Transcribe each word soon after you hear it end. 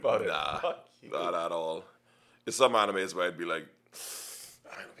about it. Nah, Fuck you. not at all. It's some animes where I'd be like,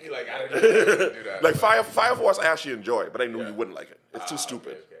 You're like, I don't know if I can do that. like Fire Force I actually enjoy, but I knew Yeah. you wouldn't like it. It's too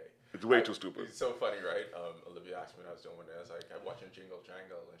stupid. Okay. It's way too stupid. It's so funny, right? Olivia asked me when I was doing it. I was like, I'm watching Jingle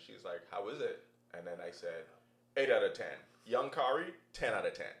Jangle, and she's like, how is it? And then I said, 8 out of 10. Young Kari, 10 out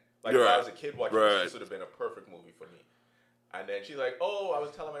of 10. Like, You're if I right. was a kid watching this would have been a perfect movie for me. And then she's like, oh, I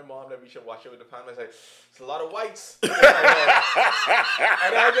was telling my mom that we should watch it with the family. I was like, it's a lot of whites. And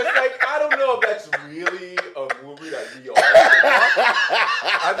I was just like, I don't know if that's really a movie that we all should watch.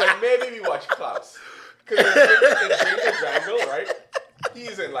 I was like, maybe we watch Klaus. Because in Jingle Jangle, right,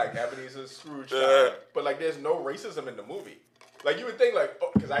 he's in, like, Ebenezer Scrooge time. But, like, there's no racism in the movie. Like, you would think, like,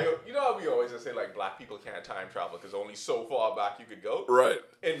 because you know how we always just say, like, black people can't time travel because only so far back you could go? Right.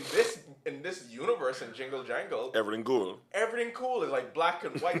 In this universe, in Jingle Jangle, Everything cool. everything cool is, like, black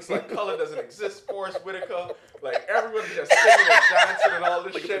and white. It's like color doesn't exist. Forrest Whitaker, like, everyone's just singing and dancing and all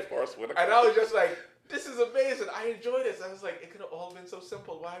this shit. Forrest Whitaker. And I was just like, this is amazing. I enjoy this. I was like, it could have all been so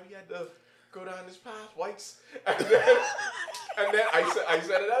simple. Why we had to go down this path, whites? And then I said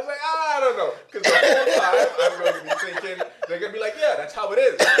it. I was like, I don't know, because the whole time I'm going to be thinking they're going to be like, yeah, that's how it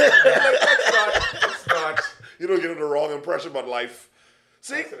is. I'm like, it's not. You don't get the wrong impression about life.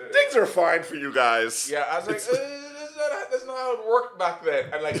 See, That's what it is. things are fine for you guys. Yeah, I was like, that's not how it worked back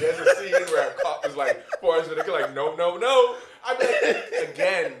then. And like, there's a scene where a cop is like, Forrest Whitaker, like, no. I'm like,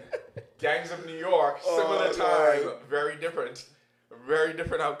 again, Gangs of New York, similar time, God. very different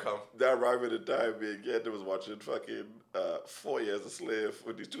outcome. That rhyme at the time, me again, I was watching fucking 4 Years a Slave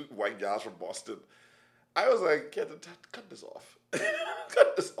with these two white guys from Boston. I was like, cut this off.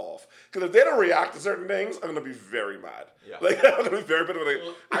 Cut this off. Because if they don't react to certain things, I'm going to be very mad. Yeah. Like, I'm going to be very bitter. Like,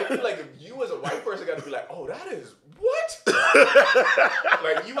 I feel like if you as a white person got to be like, oh, that is what?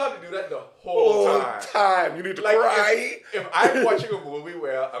 Like, you have to do that the whole time. You need to Like, cry. if I'm watching a movie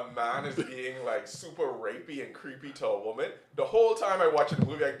where a man is being like super rapey and creepy to a woman, the whole time I watch the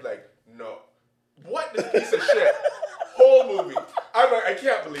movie, I'd be like, no. What this piece of shit? Whole movie. I'm like, I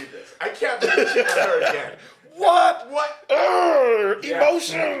can't believe this. I can't believe she got her again. What? Yeah.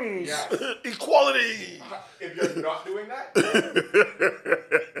 Emotions. Yeah. Equality. If you're not doing that, no,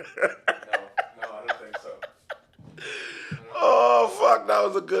 I don't think so. Oh, fuck, that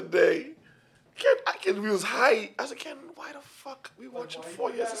was a good day. We was high. I was like, Ken, why the fuck we watching why you 4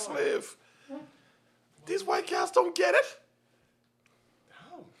 do Years a that? Slave? These white cats don't get it.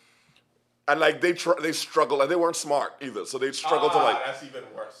 No. And like they struggle, and they weren't smart either. So they struggled to like that's even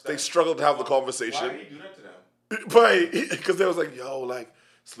worse. they struggled to have the conversation. Why did he do that to them? But because they was like, yo, like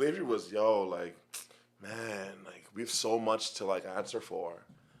slavery was like, man, like we have so much to like answer for.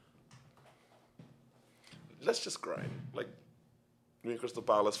 Let's just grind. Like me and Crystal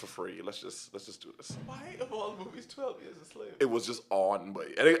Palace for free. Let's just do this. Why of all movies 12 Years a Slave? It was just on, but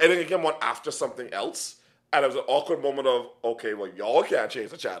and it came on after something else. And it was an awkward moment of, okay, well, y'all can't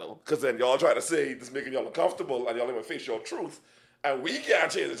change the channel. Because then y'all try to say this making y'all uncomfortable and y'all even face your truth. And we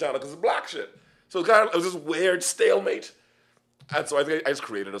can't change the channel because it's black shit. So it was this weird stalemate. And so I think I just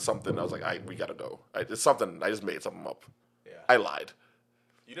created something. I was like, we got to go. It's something. I just made something up. Yeah. I lied.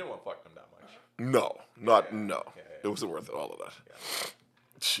 You didn't want to fuck them that much. No. No. Yeah. It wasn't worth it, all of that. Yeah.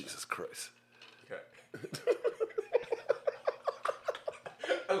 Jesus Christ. Okay.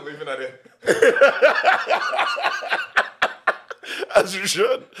 I'm leaving that in. As you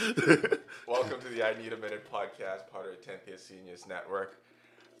should. Welcome to the I Need a Minute podcast, part of the 10th Year Seniors Network.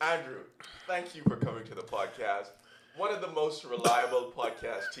 Andrew, thank you for coming to the podcast. One of the most reliable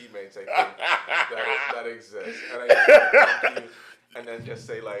podcast teammates, I think, that exists. And I just want to thank you. And then just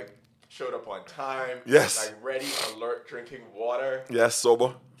say, like, showed up on time. Yes. Like, ready, alert, drinking water. Yes,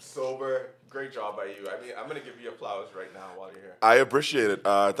 sober. Sober. Great job by you. I mean, I'm going to give you flowers right now while you're here. I appreciate it.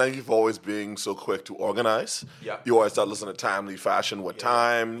 Thank you for always being so quick to organize. Yep. You always start listening to timely fashion with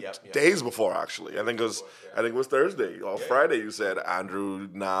time. Yep. Days before, actually. I think it was Thursday or Friday. You said Andrew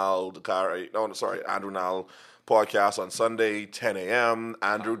Nal podcast on Sunday, 10 a.m.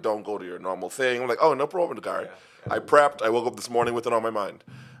 Andrew, don't go to your normal thing. I'm like, oh, no problem, Dakari. Yeah. I prepped. I woke up this morning with it on my mind.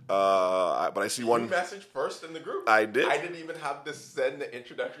 But I see one. You messaged first in the group. I did. I didn't even have to send the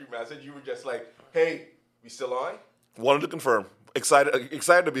introductory message. You were just like, "Hey, we still on?" Wanted to confirm. Excited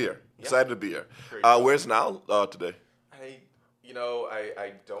to be here. Yeah. Excited to be here. Great. Where's Nal today? I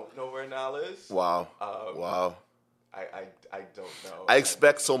don't know where Nal is. Wow. Wow. I don't know. I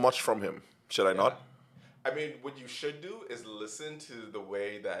expect so much from him. Should I not? I mean, what you should do is listen to the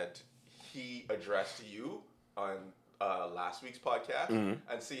way that he addressed you on last week's podcast and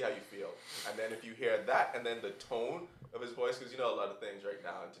see how you feel. And then if you hear that and then the tone of his voice, because you know a lot of things right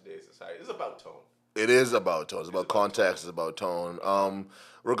now in today's society is about tone. It is about tone. It's about context. It's about tone.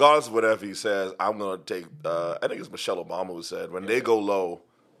 Regardless of whatever he says, I'm gonna take. I think it's Michelle Obama who said, "When they go low,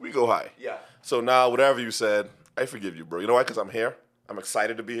 we go high." Yeah. So now, whatever you said, I forgive you, bro. You know why? Because I'm here. I'm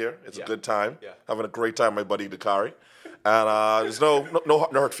excited to be here. It's a good time. Yeah. Having a great time, with my buddy Dakari, and there's no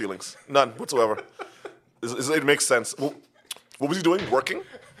hurt feelings, none whatsoever. It makes sense. What was he doing? Working?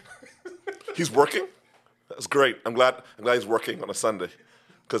 He's working. That's great. I'm glad he's working on a Sunday,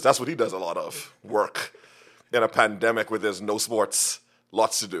 because that's what he does a lot of, work in a pandemic where there's no sports.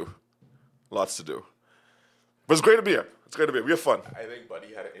 Lots to do. But it's great to be here. We have fun. I think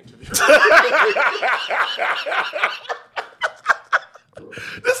Buddy had an interview.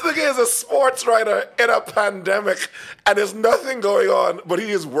 This nigga is a sports writer in a pandemic, and there's nothing going on, but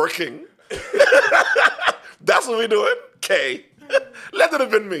he is working. That's what we doing? K. Let it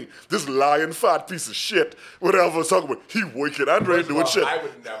have been me. This lying fat piece of shit. Whatever I was talking about. He working. Andre doing shit. I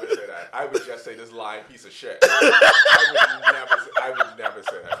would never say that. I would just say this lying piece of shit. I would never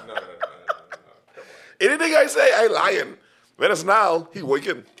say that. No. Come on. Anything I say, I lying. When it's now, he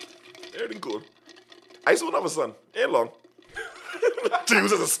working. Everything cool. I still have a son. Ain't long. To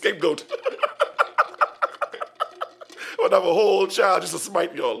use as a scapegoat. I would have a whole child just to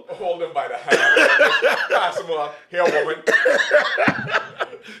smite y'all. Hold him by the hand. Pass him off. Here, woman.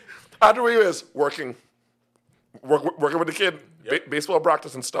 Andre is working. Working with the kid. Yep. Baseball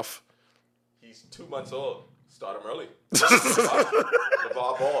practice and stuff. He's 2 months old. Start him early.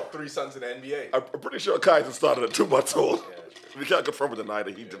 LeVar Ball, 3 sons in the NBA. I'm pretty sure Kaiser started at 2 months old. Yeah. We can't confirm or deny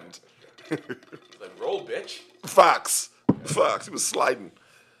that he didn't. Like, roll, bitch. Facts. He was sliding.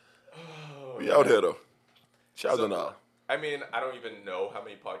 We out here, though. Shout out now. I mean, I don't even know how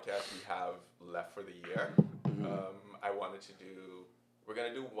many podcasts we have left for the year. We're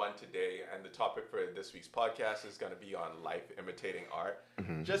going to do one today, and the topic for this week's podcast is going to be on life imitating art.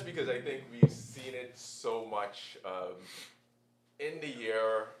 Just because I think we've seen it so much in the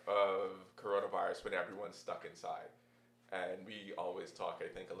year of coronavirus when everyone's stuck inside. And we always talk, I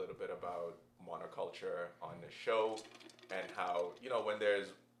think, a little bit about monoculture on the show and how, when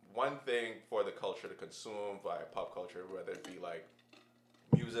there's one thing for the culture to consume via pop culture, whether it be like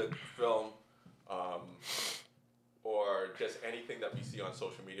music, film, or just anything that we see on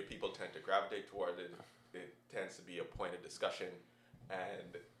social media, people tend to gravitate toward it. It tends to be a point of discussion.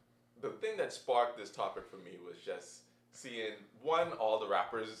 And the thing that sparked this topic for me was just seeing, all the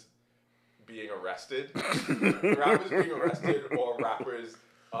rappers being arrested. Or rappers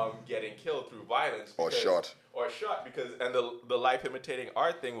getting killed through violence. Or shot. Because the life imitating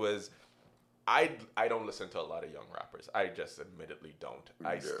art thing was, I don't listen to a lot of young rappers. I just admittedly don't.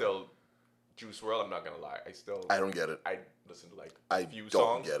 I still, Juice WRLD, I'm not going to lie. I don't get it. I listen to like a few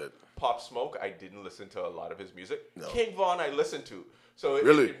songs. I don't get it. Pop Smoke, I didn't listen to a lot of his music. No. King Von, I listened to. So it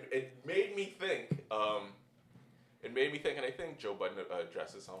made me think. And I think Joe Budden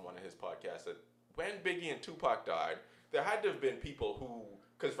addressed this on one of his podcasts, that when Biggie and Tupac died, there had to have been people who,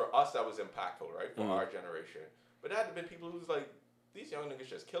 because for us that was impactful, right, for our generation. But there had to have been people who was like, these young niggas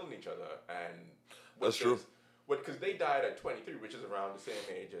just killing each other, and that's true. Because they died at 23, which is around the same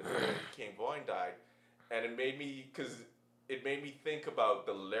age as when King Von died, and it made me think about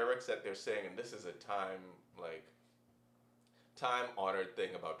the lyrics that they're saying, and this is a time-honored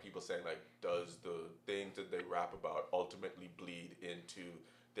thing about people saying, like, does the things that they rap about ultimately bleed into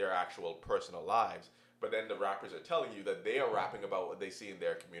their actual personal lives? But then the rappers are telling you that they are rapping about what they see in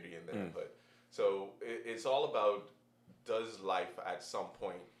their community and their hood. So it's all about, does life at some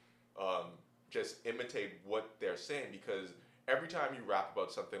point just imitate what they're saying? Because every time you rap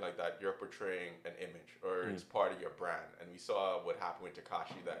about something like that, you're portraying an image, or it's part of your brand. And we saw what happened with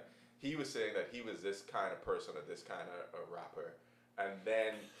Tekashi, that he was saying that he was this kind of person or this kind of a rapper. And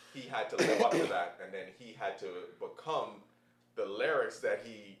then he had to live up to that, and then he had to become the lyrics that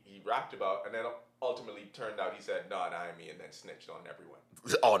he rapped about, and then ultimately turned out he said, "No, not me," and then snitched on everyone.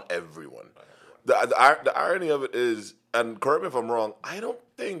 On everyone. The irony of it is, and correct me if I'm wrong, I don't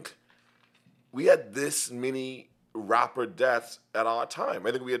think we had this many rapper deaths at our time.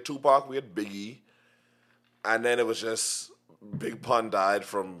 I think we had Tupac, we had Biggie, and then it was just Big Pun died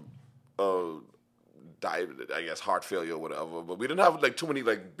from heart failure or whatever. But we didn't have like too many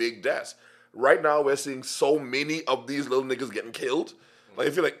like big deaths. Right now we're seeing so many of these little niggas getting killed. Like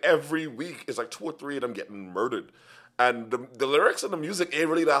I feel like every week it's like 2 or 3 of them getting murdered. And the lyrics and the music ain't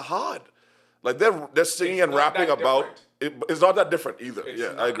really that hard. Like they're singing and rapping about it. It's not that different either. I agree.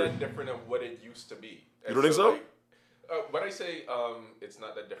 It's not that different of what it used to be. You don't think so? Like, when I say it's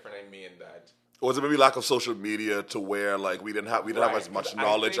not that different, I mean that. Or was it maybe lack of social media to where like we didn't have as much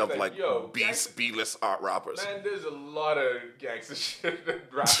knowledge of like B-list art rappers? Man, there's a lot of gangster shit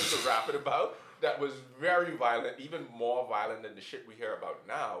that rappers are rapping about. that was very violent, even more violent than the shit we hear about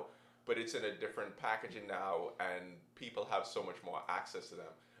now, but it's in a different packaging now, and people have so much more access to them.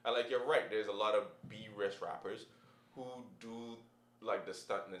 And like you're right, there's a lot of B-list rappers who do like the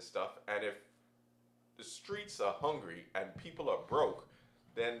stunting and stuff, and if the streets are hungry and people are broke,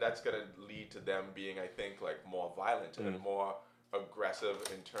 then that's gonna lead to them being, I think, like more violent and more aggressive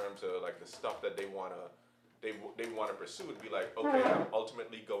in terms of like the stuff that they wanna pursue. It'd be like, okay, I'm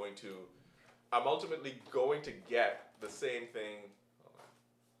ultimately going to get the same thing.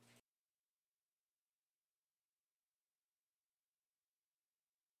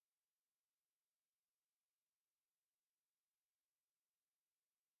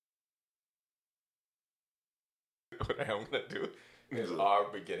 What I am gonna do is our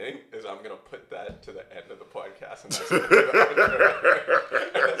beginning is I'm gonna put that to the end of the podcast, and that's gonna be the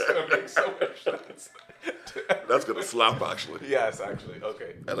outro. And that's gonna make so much sense. That's gonna slap, actually. Yes, actually.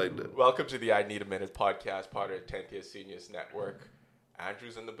 Okay. I like that. Welcome to the I Need a Minute podcast, part of the 10th Year Seniors Network.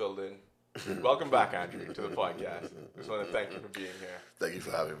 Andrew's in the building. Welcome back, Andrew, to the podcast. Just want to thank you for being here. Thank you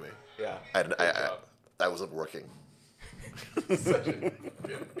for having me. Yeah. I wasn't working. Such a good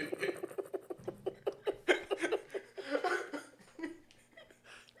idiot.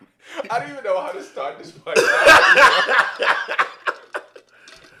 I don't even know how to start this podcast.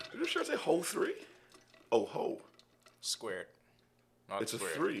 Are you sure it's a whole 3? Oh, ho. Squared. Not It's a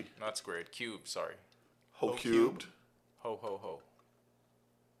squared. 3. Not squared. Cube, sorry. Ho cubed. Ho, ho, ho.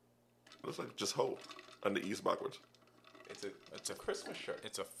 Looks like just ho. And the E's backwards. It's a Christmas shirt.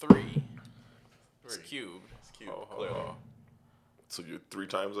 It's a 3. It's cubed. It's cubed, Ho, ho, clearly. ho. So you're 3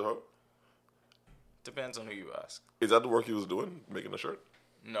 times a ho? Depends on who you ask. Is that the work he was doing, making the shirt?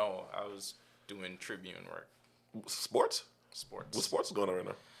 No, I was doing Tribune work. Sports? Sports. What sports is going on right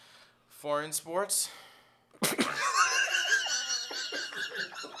now? Foreign sports?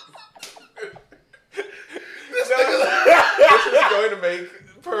 This is going to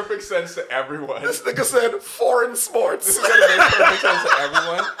make perfect sense to everyone. This nigga said foreign sports. This is going to make perfect sense to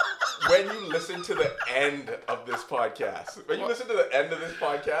everyone when you listen to the end of this podcast. When you listen to the end of this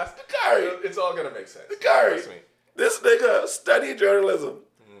podcast, Gary. it's all going to make sense. Gary, Trust me. this nigga studied journalism.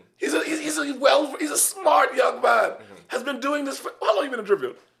 He's a smart young man. Has been doing this for, how long you been in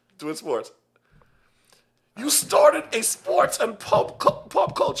Tribune? Doing sports. You started a sports and pop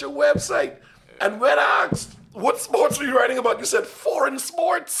culture website, and when asked what sports were you writing about, you said foreign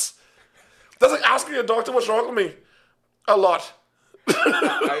sports. That's like asking your doctor what's wrong with me. A lot.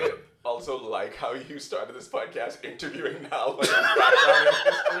 I also like how you started this podcast interviewing Nal with his background in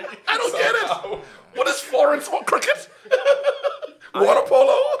history. I don't get somehow. it. What is foreign sport? Cricket? Water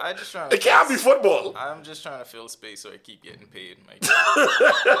polo? I just trying to It can't be football. I'm just trying to fill space so I keep getting paid.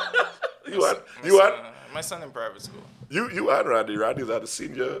 My son in private school. You and Randy. Randy's at a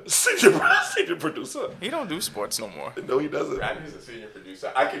senior producer. He don't do sports no more. No, he doesn't. Randy's a senior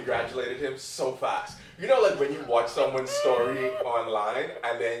producer. I congratulated him so fast. You know, like when you watch someone's story online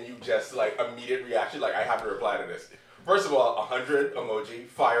and then you just like immediate reaction, like I have to reply to this. First of all, 100 emoji,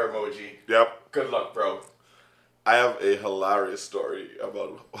 fire emoji. Yep. Good luck, bro. I have a hilarious story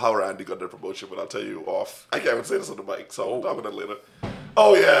about how Randy got the promotion, but I'll tell you off. I can't even say this on the mic, so I'll talk about that later.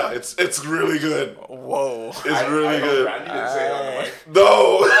 Oh yeah, it's really good. Whoa. It's I really hope good. Randy didn't say it on the mic.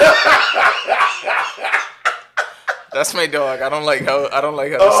 No. That's my dog. I don't like how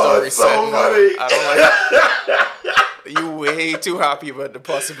the Oh, story's it's so setting up. funny. I don't like. You way too happy about the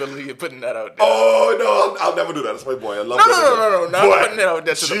possibility of putting that out there. Oh no, I'll never do that. That's my boy. I love No, that. not Boy, putting it out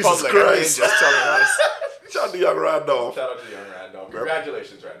there to the Jesus public. I mean, Christ. just telling us. Shout out to young Randolph. Shout out to young Randolph.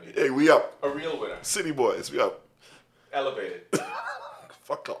 Congratulations, Randy. Hey, we up. A real winner. City boys, we up. Elevated.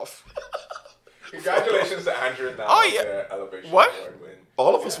 Fuck off. Congratulations to Andrew and Nal Oh, on yeah. their Elevation What? Award win.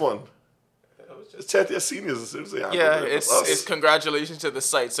 All of us won. That was It's just 10th year seniors. Seriously, Yeah, it's congratulations to the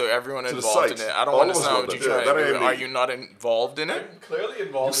site, so everyone the involved in site. it. I don't All of us understand want what that. you're Yeah, trying that to do. ain't Are me. you not involved in it? I'm clearly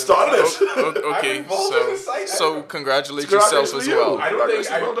involved You in started this. it. Okay, I'm involved in the site. so congratulate Congratulations yourself as to you. well. I don't think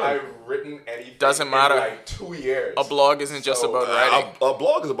Congratulations, well done. I've written anything Doesn't matter. in like 2 years. A blog isn't just So, about writing. Our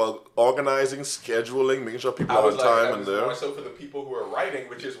blog is about organizing, scheduling, making sure people I are was on like, time I and was there. more so for the people who are writing,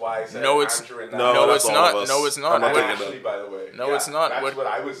 which is why I said No, it's- Andrew and No, Nal. No, that's it's all of not. us. No, it's not. I'm not And What- taking Ashley, by the way. No, it's not. That's What- what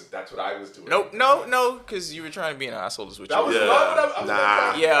I was doing. No, because you were trying to be an asshole. Is what That you was were. Yeah. not what I was Nah.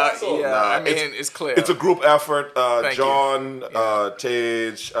 trying to do. Yeah, Asshole. yeah. Nah, I mean, it's clear. It's a group effort. Thank you. John,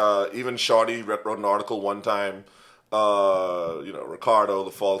 Tage, even Shawty wrote an article one time. Ricardo,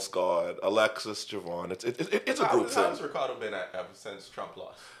 the false god, Alexis, Javon. It's a group thing. How's Ricardo been at ever since Trump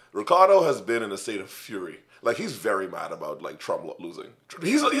lost? Ricardo has been in a state of fury. Like he's very mad about like Trump losing.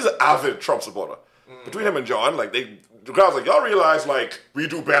 He's an avid Trump supporter. between him and John, like the crowd's like, y'all realize like we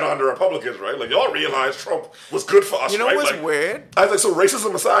do better under Republicans, right? Like y'all realize Trump was good for us, You know right? what's Like, weird? I was like, so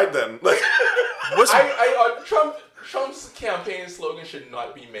racism aside, then, like, Trump's campaign slogan should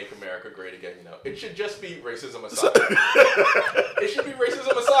not be "Make America Great Again." You know, it should just be "Racism Aside." It should be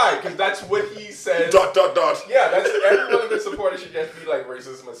 "Racism Aside" because that's what he says. ... Yeah, that's every one of his supporters should just be like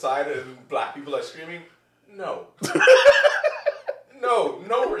 "Racism Aside," and black people are screaming, "No,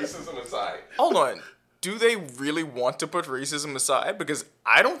 no racism aside." Hold on. Do they really want to put racism aside? Because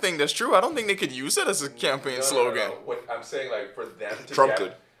I don't think that's true. I don't think they could use it as a campaign slogan. No. What I'm saying, like, for them to Trump get,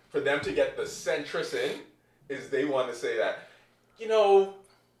 could. for them to get the centrists in, is they want to say that, you know,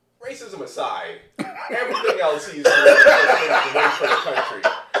 racism aside, everything else he's doing is just great for the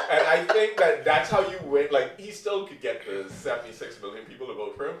country. And I think that that's how you win. Like, he still could get the 76 million people to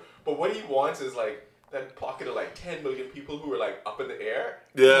vote for him, but what he wants is like that pocket of like 10 million people who are like up in the air.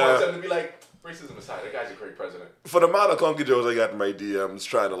 Yeah. He wants them to be like, racism aside, that guy's a great president. For the amount of Conky Joes I got in my DMs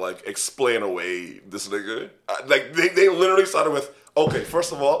trying to like explain away this nigga, like they literally started with, okay,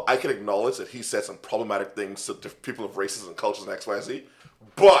 first of all, I can acknowledge that he said some problematic things to people of races and cultures and XYZ,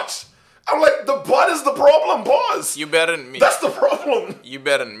 but I'm like, the but is the problem, boss. You better than me. That's the problem. You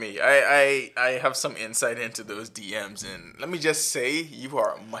better than me. I have some insight into those DMs, and let me just say, you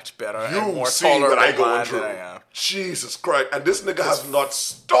are much better and more see what I tolerant going than through. I am. Jesus Christ. And this nigga has not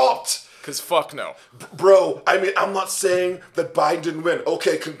stopped. Because fuck no. Bro, I mean, I'm not saying that Biden didn't win.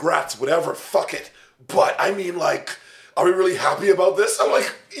 Okay, congrats, whatever, fuck it. But, I mean, like, are we really happy about this? I'm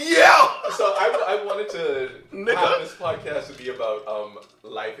like, yeah! So I wanted to have this podcast to be about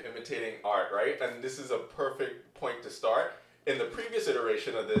life imitating art, right? And this is a perfect point to start. In the previous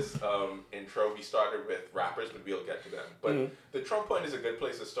iteration of this intro, we started with rappers, but we'll get to them. But the Trump point is a good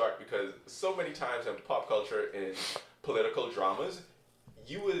place to start because so many times in pop culture, in political dramas,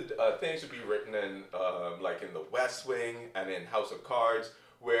 you would things would be written in like in The West Wing and in House of Cards,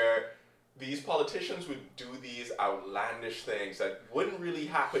 where these politicians would do these outlandish things that wouldn't really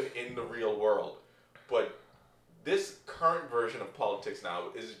happen in the real world. But this current version of politics now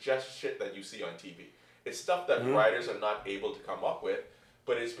is just shit that you see on TV. It's stuff that writers are not able to come up with,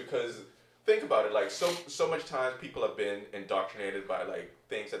 but it's because, think about it, like so much times people have been indoctrinated by like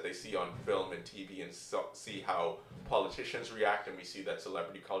things that they see on film and TV and see how politicians react, and we see that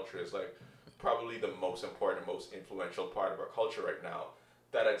celebrity culture is like probably the most important, most influential part of our culture right now.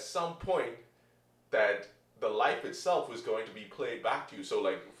 That at some point, that the life itself was going to be played back to you. So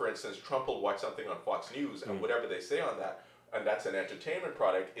like, for instance, Trump will watch something on Fox News, and whatever they say on that, and that's an entertainment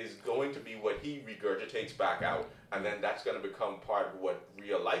product, is going to be what he regurgitates back out, and then that's going to become part of what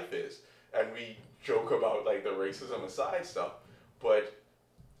real life is. And we joke about like the racism aside stuff, but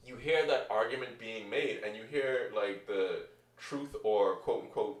you hear that argument being made, and you hear like the truth or quote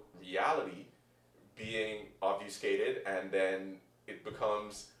unquote reality being obfuscated, and then it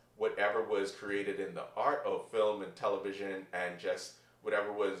becomes whatever was created in the art of film and television and just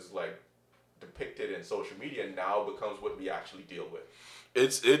whatever was like depicted in social media now becomes what we actually deal with.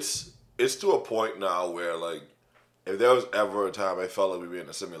 It's to a point now where like, if there was ever a time I felt like we were in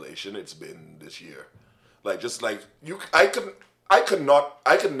a simulation, it's been this year. Like, just like I could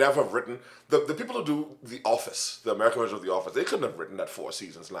never have written the people who do The Office, the American version of The Office. They couldn't have written that 4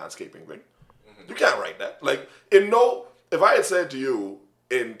 seasons landscaping thing. You can't write that. Like, if I had said to you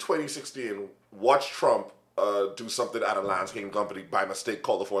in 2016, watch Trump do something at a landscaping company by mistake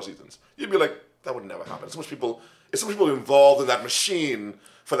called The 4 Seasons, you'd be like, that would never happen. It's so much people involved in that machine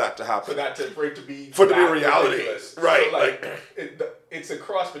for that to happen. For it to be reality, ridiculous. right? So like it's a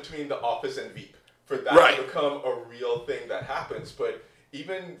cross between The Office and Veep. For that to become a real thing that happens, but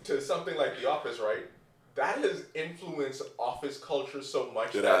even to something like The Office, right? That has influenced office culture so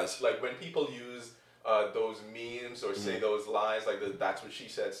much like when people use those memes or say those lines like "that's what she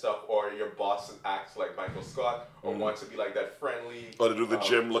said" stuff, or your boss acts like Michael Scott or wants to be like that friendly, or to do the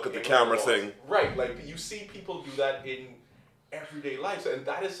Jim look at the camera thing, right? Like you see people do that in everyday life, and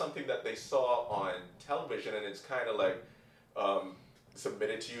that is something that they saw on television, and it's kind of like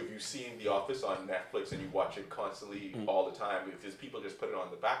submitted to you if you've seen The Office on Netflix and you watch it constantly all the time, because people just put it on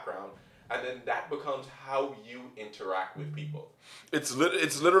the background, and then that becomes how you interact with people. It's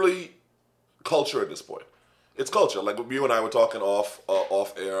literally culture at this point. It's culture. Like you and I were talking off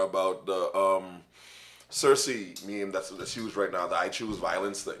air about the Cersei meme that's used right now, the "I choose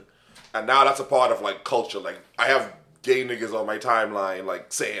violence" thing, and now that's a part of like culture. Like I have gay niggas on my timeline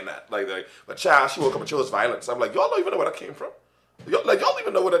like saying that, like but child, she woke up and chose violence. I'm like, y'all don't even know where that came from. Y'all don't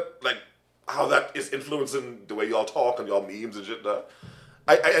even know how that is influencing the way y'all talk and y'all memes and shit.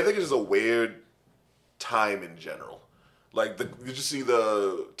 I think it's just a weird time in general. Like, did you see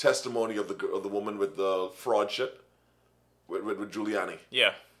the testimony of the woman with the fraud shit with Giuliani?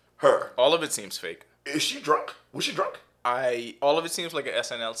 Yeah. Her. All of it seems fake. Is she drunk? Was she drunk? All of it seems like an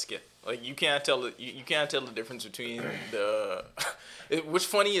SNL skit. Like you can't tell you can't tell the difference between the. What's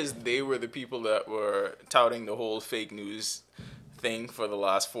funny is they were the people that were touting the whole fake news thing for the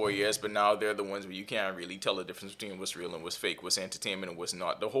last 4 years, but now they're the ones where you can't really tell the difference between what's real and what's fake, what's entertainment and what's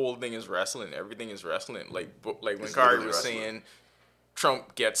not. The whole thing is wrestling. Everything is wrestling. Like when It's Kari literally was wrestling. saying.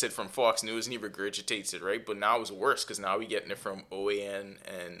 Trump gets it from Fox News and he regurgitates it, right? But now it's worse because now we're getting it from OAN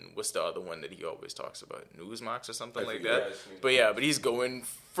and what's the other one that he always talks about? Newsmax or something like that? But he's going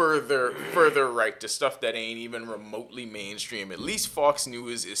further right to stuff that ain't even remotely mainstream. At least Fox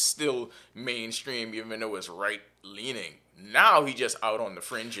News is still mainstream even though it's right-leaning. Now he just out on the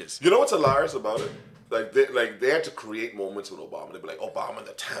fringes. You know what's hilarious about it? They had to create moments with Obama. They'd be like, Obama in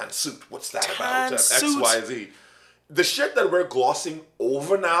the tan suit. What's that about? suit. X, Y, Z. The shit that we're glossing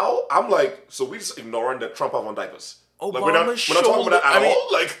over now, I'm like, so we just ignoring that Trump have on diapers. Like, we're not talking about that at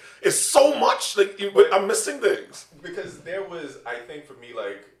all. Like, it's so much. Like, I'm missing things. Because there was, I think for me,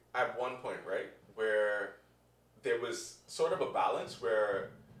 like, at one point, right, where there was sort of a balance where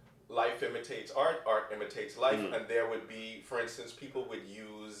life imitates art, art imitates life, and there would be, for instance, people would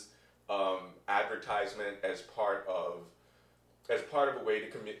use advertisement as part of a way to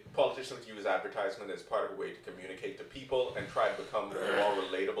politicians use advertisement as part of a way to communicate to people and try to become more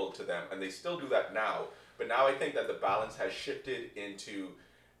relatable to them, and they still do that now. But now I think that the balance has shifted into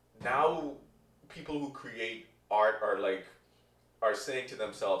now people who create art are saying to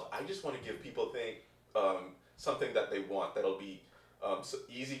themselves, I just want to give people something that they want that'll be so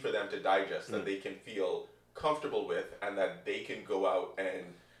easy for them to digest, that they can feel comfortable with, and that they can go out and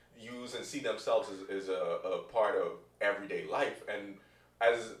use and see themselves as a part of everyday life. And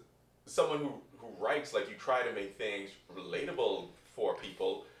as someone who writes, like, you try to make things relatable for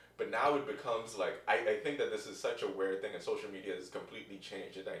people, but now it becomes like, I think that this is such a weird thing, and social media has completely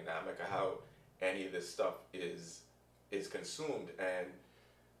changed the dynamic of how any of this stuff is consumed. And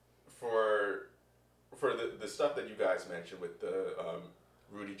for the stuff that you guys mentioned with the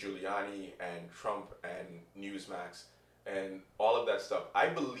Rudy Giuliani and Trump and Newsmax and all of that stuff, I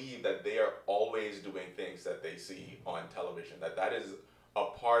believe that they are always doing things that they see on television, that is a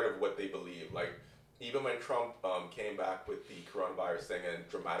part of what they believe. Like, even when Trump came back with the coronavirus thing and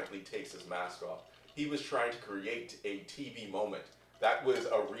dramatically takes his mask off, he was trying to create a TV moment. That was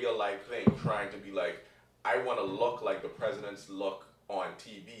a real life thing, trying to be like, I want to look like the president's look on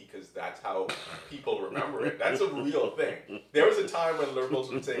TV because that's how people remember it. That's a real thing. There was a time when liberals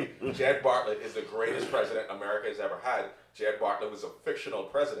would say Jed Bartlett is the greatest president America has ever had. Jed Bartlett was a fictional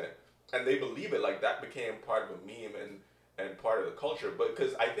president, and they believe it. Like, that became part of a meme and part of the culture. But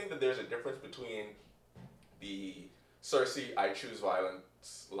because I think that there's a difference between the Cersei I choose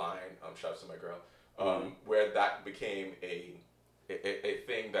violence line, shouts to my girl, where that became a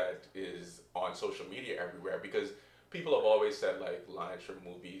thing that is on social media everywhere, because people have always said, like, lines from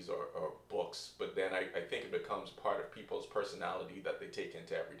movies or books, but then I think it becomes part of people's personality that they take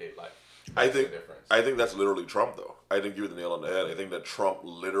into everyday life. I think that's literally Trump, though. I think you hit the nail on the head. I think that Trump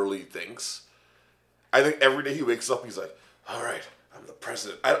literally thinks. I think every day he wakes up, he's like, all right, I'm the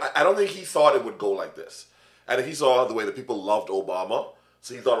president. I don't think he thought it would go like this. I think he saw the way that people loved Obama,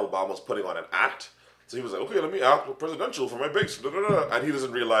 so he thought Obama was putting on an act. So he was like, okay, let me act presidential for my base. And he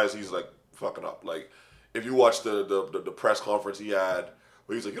doesn't realize he's, like, fucking up. Like, if you watch the press conference he had,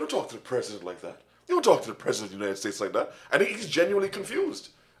 where he's like, you don't talk to the president like that. You don't talk to the president of the United States like that. I think he's genuinely confused.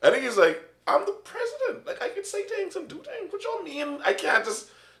 I think he's like, I'm the president. Like, I can say things and do things. What y'all mean? I can't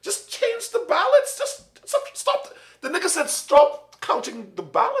just change the ballots. Just stop. The nigga said, stop counting the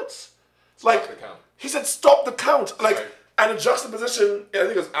ballots. Like, Stop the count. He said, stop the count. Like, Right. and in juxtaposition, I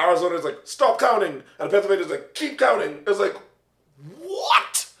think it was Arizona is like, stop counting. And Pennsylvania is like, keep counting. It's like,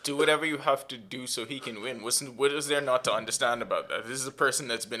 what? Do whatever you have to do so he can win. What is there not to understand about that? This is a person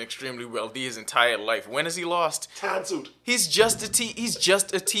that's been extremely wealthy his entire life. When has he lost? Tan suit. He's just a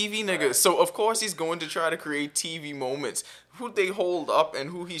TV nigga. So of course he's going to try to create TV moments. Who they hold up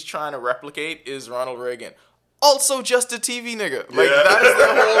and who he's trying to replicate is Ronald Reagan. Also just a TV nigga. Like, Yeah. that is the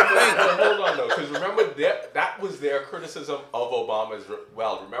whole thing. But hold on, though, because remember that was their criticism of Obama's.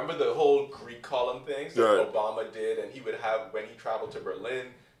 Well, remember the whole Greek column things that Right. Obama did, and he would have when he traveled to Berlin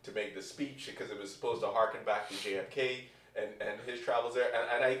to make the speech, because it was supposed to harken back to JFK and his travels there.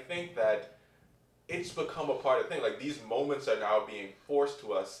 And I think that it's become a part of the thing. Like, these moments are now being forced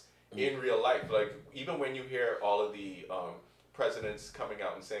to us in real life. Like, even when you hear all of the presidents coming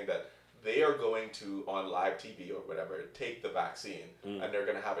out and saying that they are going to, on live TV or whatever, take the vaccine, and they're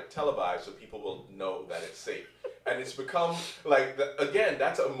going to have it televised so people will know that it's safe. And it's become like again,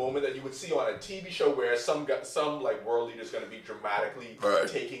 that's a moment that you would see on a TV show where some like world leader is going to be dramatically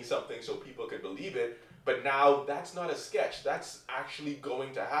taking something so people could believe it. But now that's not a sketch. That's actually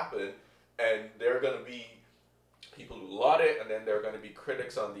going to happen, and there are going to be people who laud it, and then there are going to be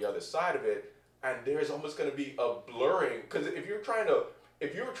critics on the other side of it, and there's almost going to be a blurring. Because if you were trying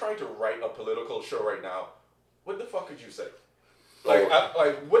to write a political show right now, what the fuck could you say? Like,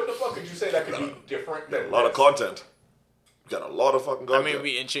 what the fuck could you say that could be different? A lot of content. We got a lot of fucking content. I mean,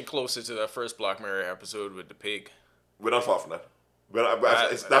 we inching closer to that first Black Mirror episode with the pig. We're not far from that.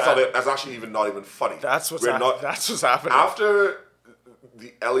 That's actually not even funny. That's what's happening. After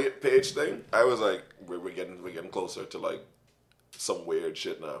the Elliot Page thing, I was like, we're getting closer to like some weird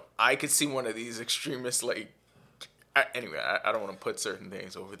shit now. I could see one of these extremists like. Anyway, I don't want to put certain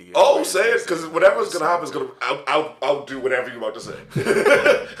things over the. Oh, say it, because whatever's gonna happen is gonna. I'll do whatever you're about to say.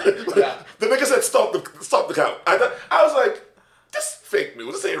 The nigga said stop the count. I was like, this fake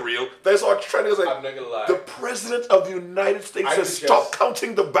news. This ain't real. They saw trending. I was like, I'm not gonna lie. The president of the United States says stop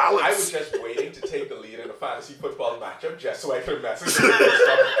counting the ballots. I was just waiting to take the lead in a fantasy football matchup just so I could message stop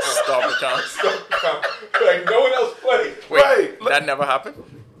the count. Stop the count. Like no one else played. Wait, that never happened?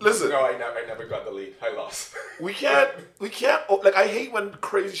 Listen. No, I never got the lead. I lost. We can't, like, I hate when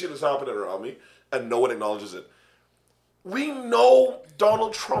crazy shit is happening around me and no one acknowledges it. We know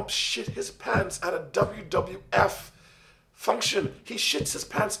Donald Trump shit his pants at a WWF function. He shits his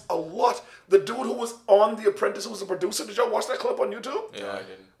pants a lot. The dude who was on The Apprentice, who was the producer, did y'all watch that clip on YouTube? Yeah, I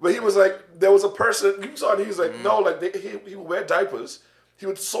didn't. Where he was like, there was a person, you saw it, he was like, no, like, he would wear diapers. He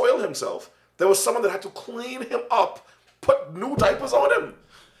would soil himself. There was someone that had to clean him up, put new diapers on him.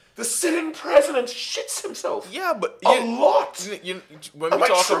 The sitting president shits himself. Yeah, but a lot. When we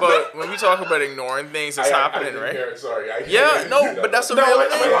talk about ignoring things, it's happening, right? Sorry. But that's a real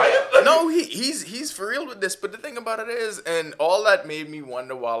thing. Like, no, he's for real with this. But the thing about it is, and all that made me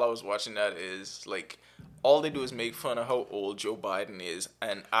wonder while I was watching that is like, all they do is make fun of how old Joe Biden is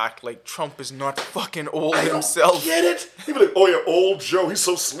and act like Trump is not fucking old himself. Get it? He'd be like, oh yeah, old Joe, he's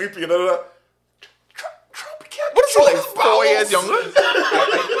so sleepy and da da da. What is he, like 4 years younger? I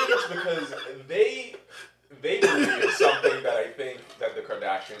think it's because they believe something that I think that the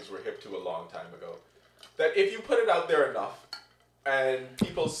Kardashians were hip to a long time ago. That if you put it out there enough and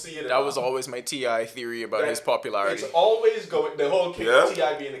people see it That was always my T.I. theory about his popularity. It's always going, the whole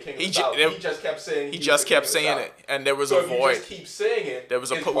T.I. being the king of the South, he just kept saying it, and there was a void. So if you just keep saying it, there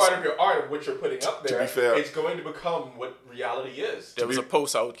was a it's post. part of your art of what you're putting up there. To be fair, it's going to become what reality is. There was a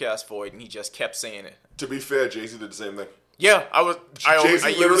post-Outcast void, and he just kept saying it. To be fair, Jay-Z did the same thing. Yeah, I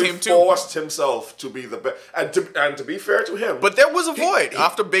use him too. Forced himself to be the best, and to be fair to him. But there was a void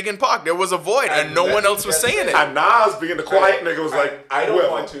after Big and Pac. There was a void, and no one else was saying it. And Nas, being the quiet nigga, was like, I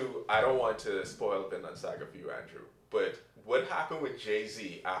don't want to spoil Vinland Saga for you, Andrew. But what happened with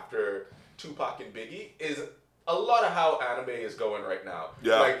Jay-Z after Tupac and Biggie is a lot of how anime is going right now.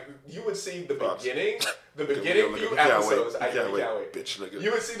 Yeah. Like, you would see the beginning few episodes. I can't wait. Bitch, nigga.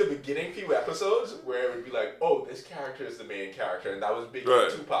 You would see the beginning few episodes where it would be like, oh, this character is the main character. And that was Biggie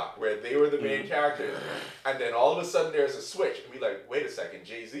and Tupac, where they were the main characters. And then all of a sudden there's a switch. And be like, wait a second,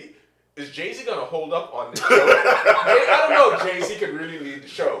 Jay-Z? Is Jay-Z going to hold up on this show? I don't know if Jay-Z can really lead the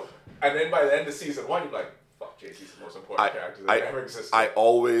show. And then by the end of season 1, you're like, fuck, Jay-Z's the most important character that ever existed. I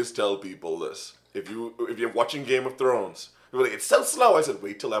always tell people this. If you're watching Game of Thrones, you're like, it's so slow. I said,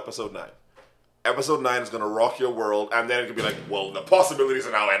 wait till episode 9. Episode 9 is going to rock your world, and then it could be like, well, the possibilities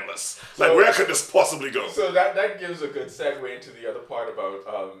are now endless. Like, where could this possibly go? So that gives a good segue into the other part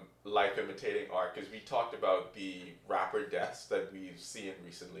about life imitating art, because we talked about the rapper deaths that we've seen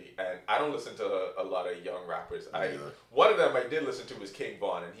recently, and I don't listen to a lot of young rappers. One of them I did listen to was King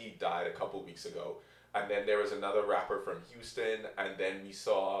Von, and he died a couple weeks ago. And then there was another rapper from Houston, and then we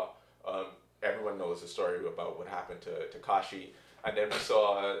saw... everyone knows the story about what happened to Tekashi. And then we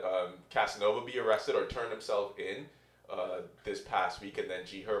saw Casanova be arrested or turn himself in this past week, and then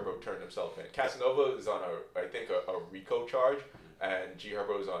G Herbo turned himself in. Casanova is on a RICO charge, and G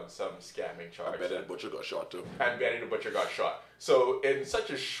Herbo is on some scamming charge. And Benny the Butcher got shot too. And Benny the Butcher got shot. So in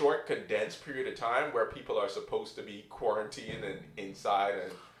such a short, condensed period of time where people are supposed to be quarantined and inside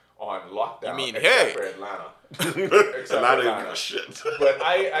and on lockdown. You mean, except for Atlanta. Atlanta didn't give a shit. But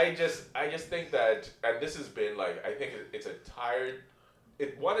I just think that, and this has been like, I think it's a tired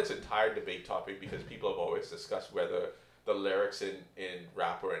debate topic because people have always discussed whether the lyrics in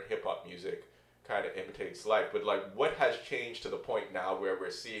rap or in hip hop music kind of imitates life. But like, what has changed to the point now where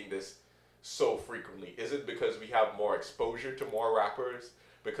we're seeing this so frequently? Is it because we have more exposure to more rappers?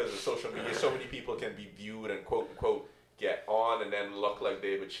 Because of social media, so many people can be viewed and quote unquote get on and then look like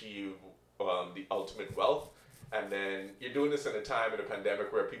they've achieved the ultimate wealth. and then you're doing this in a time in a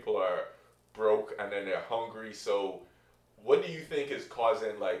pandemic where people are broke and then they're hungry. So what do you think is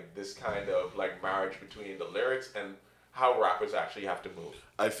causing like this kind of like marriage between the lyrics and how rappers actually have to move?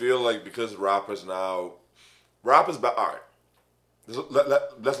 I feel like because rappers now, all right.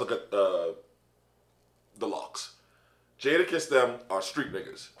 Let's look at the Locks. Jadakiss them are street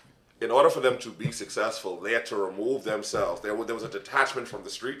niggas. In order for them to be successful, they had to remove themselves. There was a detachment from the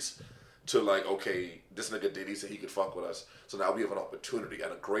streets to like, okay, this nigga did, he said he could fuck with us. So now we have an opportunity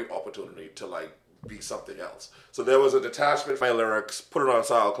and a great opportunity to like be something else. So there was a detachment from my lyrics, put it on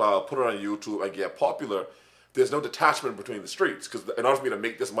SoundCloud, put it on YouTube and get popular. There's no detachment between the streets because in order for me to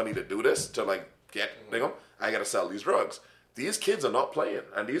make this money to do this, to like get, I gotta sell these drugs. These kids are not playing,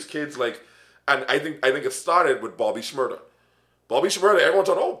 and these kids like, and I think it started with Bobby Shmurda. Bobby Shmurda, everyone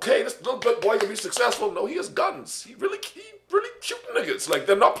thought, okay, this little boy can be successful. No, he has guns. He really shooting niggas. Like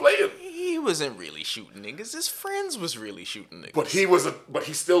they're not playing. He wasn't really shooting niggas. His friends was really shooting niggas. But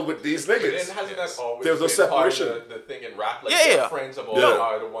he's still with these niggas. But then hasn't that always There's no been separation. part of the thing in rap? Like Yeah. friends of all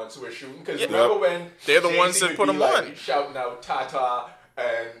are the ones who are shooting. Because remember when they're the Jay-Z ones that would put be them like, on. shouting out Tata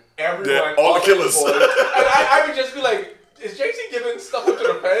and everyone, Yeah, all the killers. boys. And I would just be like, is Jay-Z giving stuff up to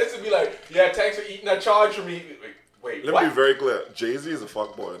the feds and be like, yeah, thanks for eating that charge for me? Wait, Let what? me be very clear. Jay-Z is a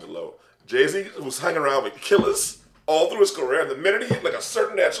fuckboy in the low. Jay-Z was hanging around with killers all through his career. And the minute he hit like a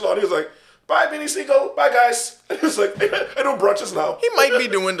certain echelon, he was like, bye, Beanie Siegel. Bye, guys. And it's like, I do brunches now. He might be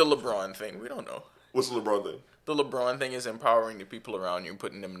doing the LeBron thing. We don't know. What's the LeBron thing? The LeBron thing is empowering the people around you and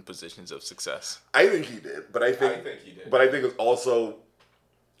putting them in positions of success. I think he did. But I think he did. But I think it's also...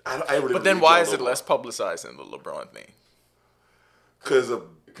 But then why is it less publicized than the LeBron thing? Because of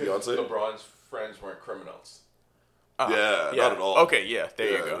Because Beyonce? LeBron's friends weren't criminals. Yeah, not at all. Okay, yeah,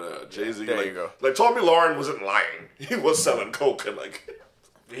 there you go. Jay-Z, There like, you go. like Tommy Lauren wasn't lying. He was selling coke and like...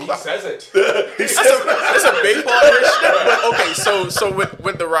 He says it. That's a big part of this shit. But okay, so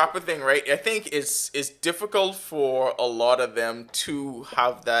with the rapper thing, right? I think it's difficult for a lot of them to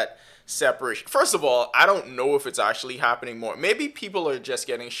have that separation. First of all, I don't know if it's actually happening more. Maybe people are just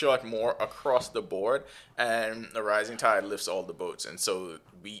getting shot more across the board, and the rising tide lifts all the boats, and so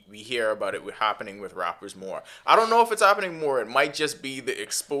we hear about it happening with rappers more. I don't know if it's happening more. It might just be the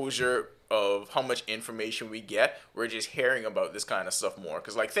exposure of how much information we get. We're just hearing about this kind of stuff more.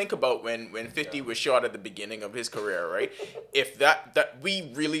 Because like think about when 50 was shot at the beginning of his career, right? If that we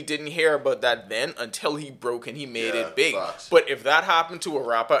really didn't hear about that then until he broke and he made it big. Facts. But if that happened to a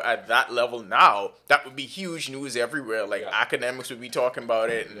rapper at that level now, that would be huge news everywhere. Like academics would be talking about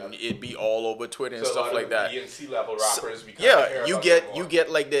it, and it'd be all over Twitter and stuff like that. B and C level rappers. We You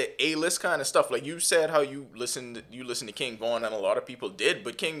get like the A-list kind of stuff. Like you said, how you listened to King Von, and a lot of people did,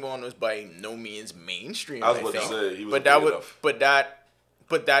 but King Von was by no means mainstream. I was about to say, he was but big that was, enough.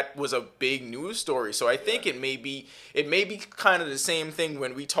 but that was a big news story. So I think it may be kind of the same thing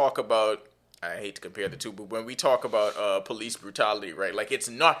when we talk about. I hate to compare the two, but when we talk about police brutality, right? Like it's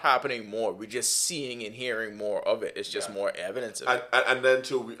not happening more. We're just seeing and hearing more of it. It's just more evidence of it. And then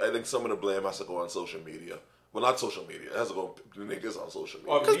too, I think some of the blame has to go on social media. Well, not social media. It has to go the niggas on social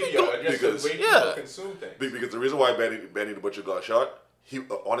media. Or media, just the way people consume things. Because the reason why Benny the Butcher got shot, he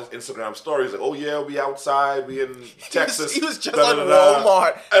on his Instagram story, he's like, "Oh yeah, we outside, we in Texas." He was just at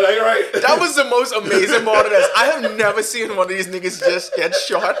Walmart. And like, right? That was the most amazing part of this. I have never seen one of these niggas just get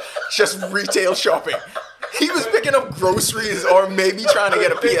shot just retail shopping. He was picking up groceries or maybe trying to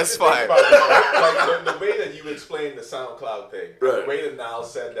get a PS5. Like the way that you explained the SoundCloud thing, the way that Niall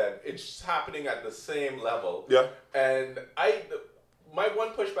said that it's happening at the same level. Yeah. And my one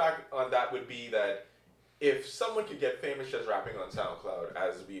pushback on that would be that if someone could get famous just rapping on SoundCloud,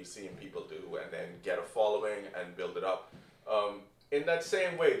 as we've seen people do, and then get a following and build it up, in that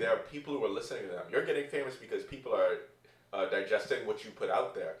same way, there are people who are listening to them. You're getting famous because people are digesting what you put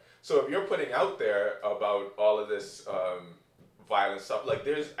out there. So if you're putting out there about all of this violent stuff, like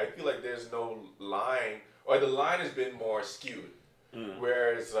I feel like there's no line, or the line has been more skewed.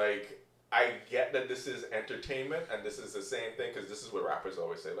 Whereas like, I get that this is entertainment and this is the same thing, because this is what rappers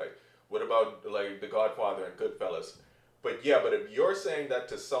always say, like, what about like The Godfather and Goodfellas? But if you're saying that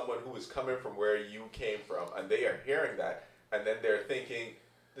to someone who is coming from where you came from, and they are hearing that, and then they're thinking,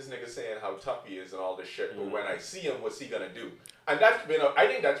 this nigga's saying how tough he is and all this shit, but when I see him, what's he gonna do? And I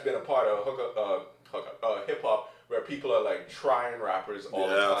think that's been a part of hip hop, where people are like trying rappers all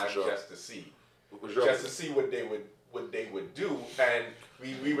the time just to see what they would do. And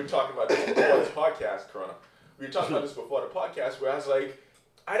we were talking about this before this podcast, Corona. We were talking about this before the podcast, where I was like,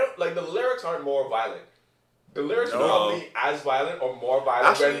 I don't like the lyrics aren't more violent. The lyrics No. were probably as violent or more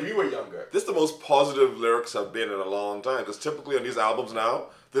violent when Actually, we were younger. This is the most positive lyrics have been in a long time. Because typically on these albums now,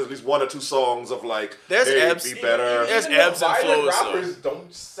 there's at least 1 or 2 songs of like, There's hey, ebbs- be better. There's Even the ebbs and violent flows, though. rappers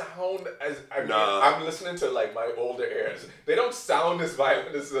don't sound as. I mean, Nah. I'm listening to like my older eras. They don't sound as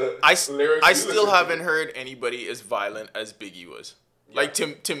violent as the I lyrics. you still listen to. haven't heard anybody as violent as Biggie was. Like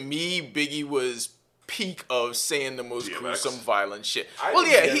to me, Biggie was peak of saying the most DMX. gruesome, violent shit. I Well,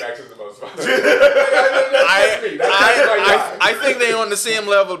 think yeah, DMX is the most violent. I think they on the same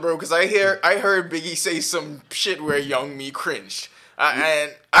level, bro. Because I heard Biggie say some shit where Young Me cringed,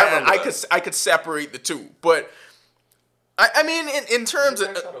 and remember I that. could separate the two. But I mean, in terms of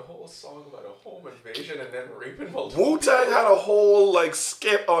DMX had a whole song about a home invasion and then raping multiple Wu-Tang people. had a whole like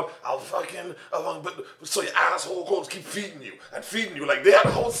skit on but so your asshole goes keep feeding you and feeding you. Like they had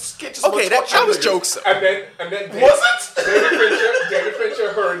a whole skit just okay, about that was niggas. jokes. And then Was it? David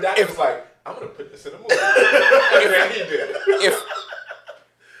Fincher heard that and was like, I'm gonna put this in a movie. And then he did. If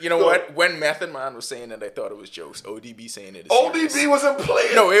you know what, when Method Man was saying it, I thought it was jokes. ODB saying it is serious. ODB wasn't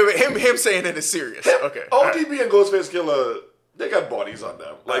playing. No, him saying it is serious. Okay. ODB and Ghostface Killer, they got bodies on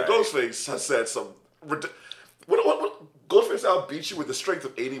them. Like Alright. Ghostface has said some. What Ghostface I'll beat you with the strength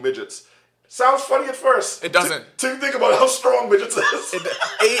of 80 midgets. Sounds funny at first. It doesn't. Till you think about how strong midgets is.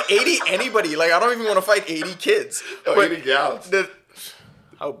 80 anybody, like I don't even want to fight 80 kids. Oh, But 80 gals.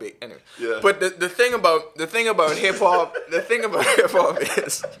 how big anyway. Yeah. But the thing about hip hop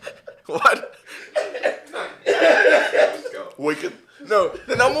is what? Let's go. Wicked. No,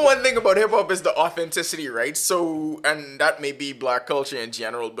 the number one thing about hip hop is the authenticity, right? So, and that may be black culture in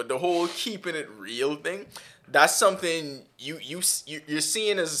general, but the whole keeping it real thing, that's something you're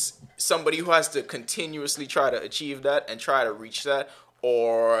seeing as somebody who has to continuously try to achieve that and try to reach that,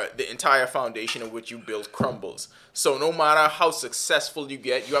 or the entire foundation of which you build crumbles. So no matter how successful you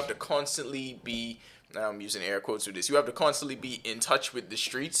get, you have to constantly be, and I'm using air quotes with this, you have to constantly be in touch with the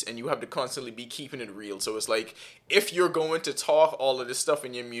streets and you have to constantly be keeping it real. So it's like, if you're going to talk all of this stuff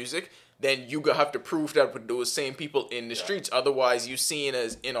in your music, then you have to prove that with those same people in the streets. Otherwise, you're seen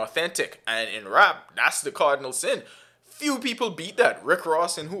as inauthentic. And in rap, that's the cardinal sin. Few people beat that. Rick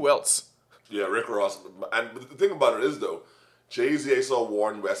Ross and who else? Yeah, Rick Ross. And the thing about it is, though, Jay-Z, I saw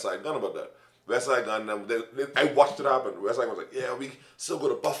warn West Side Gun about that. West Side Gun, I watched it happen. West Side Gun was like, yeah, we still go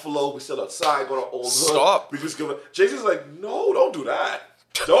to Buffalo, we still outside, go to old hood. Stop. We just give it. Jay-Z's like, no, don't do that.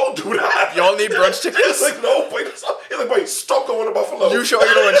 Don't do that. Y'all need brunch It's tickets? like, no, wait, he's like, wait, stop going to Buffalo. You sure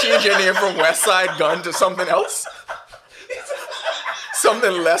you don't want to change your name from West Side Gun to something else?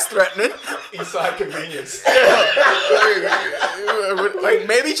 Something less threatening? Eastside Convenience. Like,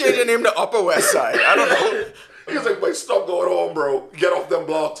 maybe change your name to Upper West Side. I don't know. He was like, wait, stop going home, bro. Get off them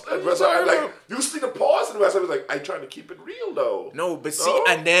blocks. And West Side, like, you see the pause, and West Side was like, I'm trying to keep it real, though. No, but see,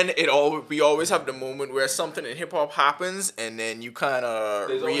 and then we always have the moment where something in hip hop happens, and then you kind of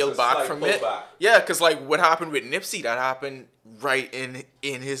There's always reel a back slight from it. pullback. Yeah, because like what happened with Nipsey, that happened right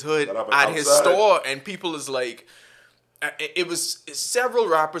in his hood That happened at his outside. store, and people is like, it was several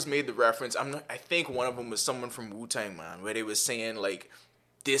rappers made the reference. I think one of them was someone from Wu-Tang, man, where they was saying like,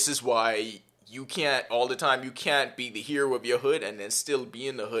 this is why. You can't be the hero of your hood and then still be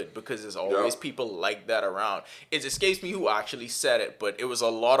in the hood, because there's always people like that around. It escapes me who actually said it, but it was a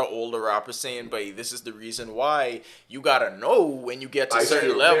lot of older rappers saying, "But this is the reason why you gotta know when you get to a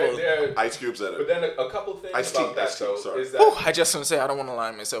certain level." Ice Cube said But it. then a couple things Ice-T, about that, Ice-T, though, sorry. is that Whew, I just want to say I don't want to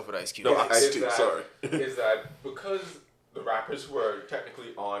line myself with Ice Cube. No, Yes. Ice-T, sorry. is that because the rappers who are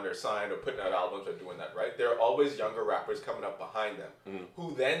technically on or signed or putting out albums are doing that, right? There are always younger rappers coming up behind them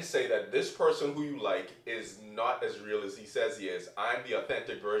who then say that this person who you like is not as real as he says he is. I'm the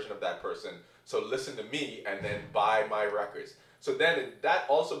authentic version of that person, so listen to me and then buy my records. So then that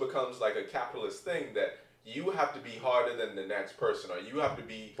also becomes like a capitalist thing that you have to be harder than the next person, or you have to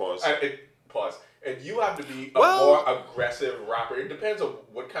be... Pause. And you have to be a Well- more aggressive rapper. It depends on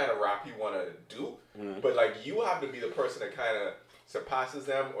what kind of rap you want to do. But like you have to be the person that kind of surpasses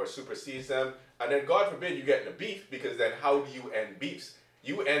them or supersedes them. And then God forbid you get in a beef, because then how do you end beefs?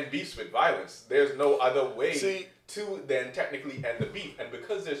 You end beefs with violence. There's no other way to then technically end the beef. And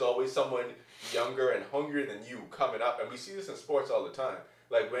because there's always someone younger and hungrier than you coming up, and we see this in sports all the time.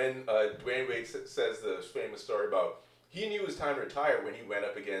 Like when Dwayne Wade says the famous story about he knew it was time to retire when he went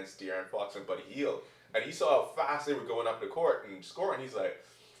up against De'Aaron Fox and Buddy Hield. And he saw how fast they were going up the court and scoring. He's like,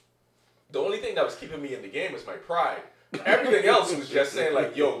 the only thing that was keeping me in the game was my pride. Everything else was just saying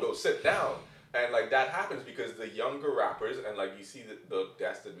like, yo, go sit down. And like that happens because the younger rappers, and like you see the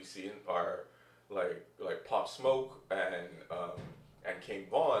deaths that we see are like Pop Smoke and King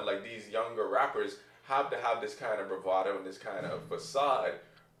Von, like these younger rappers have to have this kind of bravado and this kind of facade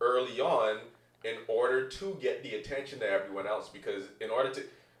early on in order to get the attention to everyone else. Because in order to,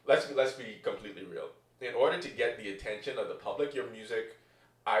 let's be completely real. In order to get the attention of the public, your music,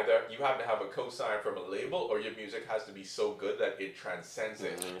 either you have to have a cosign from a label, or your music has to be so good that it transcends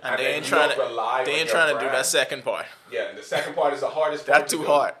it. Mm-hmm. And they ain't trying to do that second part. Yeah, and the second part is the hardest part. That's too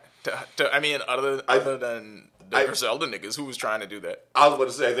hard. I mean, other than the Griselda niggas, who was trying to do that? I was about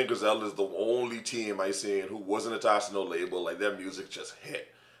to say, I think Griselda is the only team I seen who wasn't attached to no label. Like, their music just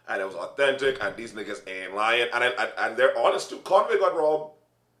hit. And it was authentic, and these niggas ain't lying. And they're honest, too. Conway got robbed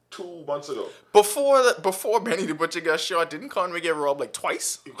 2 months ago. Before Benny the Butcher got shot, didn't Conway get robbed like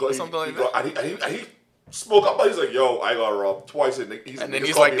twice? Or something like that? And he spoke up, but he's like, yo, I got robbed twice. And then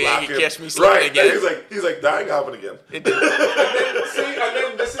he's like, they ain't catch me slipping again. And he's like, that ain't happen again. and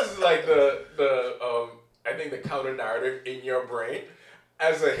then this is like the I think the counter narrative in your brain.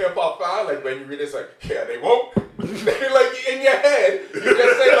 As a hip hop fan, like when you read it, it's like, yeah, they won't. Like in your head, you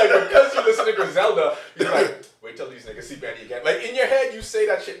just say like, because you listen to Griselda, you're like, wait till these niggas see Benny again. Like in your head, you say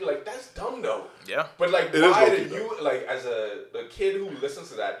that shit, you're like, that's dumb though. Yeah. But like, why did you, like as a kid who listens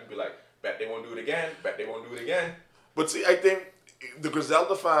to that, you'd be like, bet they won't do it again, bet they won't do it again. But see, I think the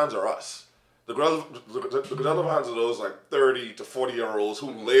Griselda fans are us. The Griselda fans are those like 30 to 40-year-olds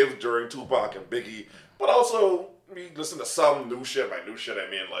who lived during Tupac and Biggie, but also me listen to some new shit. By new shit, I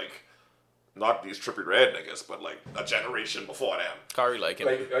mean like not these Trippie Redd niggas, but like a generation before them. Kari like him.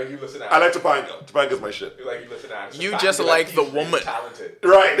 Like you listen to. I like Topanga. Topanga's my shit. Like you listen to. Anderson You Paak, just like the woman. really talented.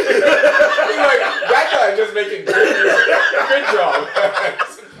 Right. You're like that guy just making great music. Good job.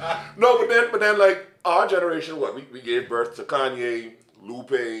 No, but then like our generation, what we gave birth to Kanye,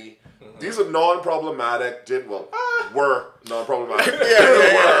 Lupe. These are non-problematic. Were non-problematic.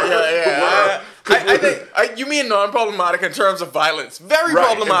 Yeah. I think you mean non-problematic in terms of violence. Very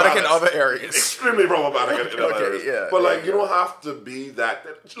problematic in other areas. Extremely problematic in other areas. Yeah, but like you don't have to be that.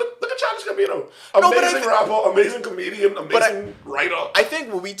 Look at Childish Gambino. Amazing rapper, amazing comedian, amazing writer. I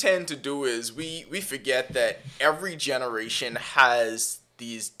think what we tend to do is we forget that every generation has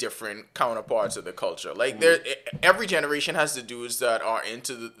these different counterparts of the culture. Like every generation has the dudes that are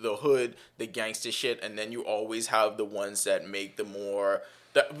into the hood, the gangster shit, and then you always have the ones that make the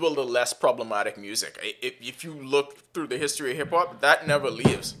less problematic music. If you look through the history of hip hop, that never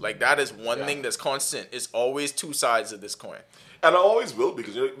leaves. Like that is one thing that's constant. It's always two sides of this coin. And I always will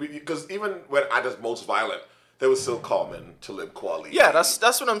because even when I was most violent, they were still common to live quality. Yeah, that's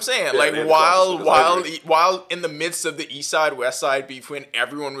what I'm saying. Yeah, like while in the midst of the East Side West Side beef, when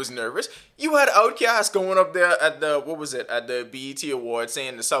everyone was nervous, you had Outkast going up there at the BET Awards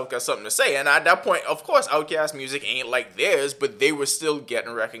saying the South got something to say, and at that point, of course, Outkast music ain't like theirs, but they were still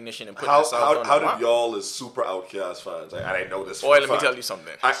getting recognition and putting the South on the map. How did y'all as super Outkast fans? I didn't know this. Boy, let me tell you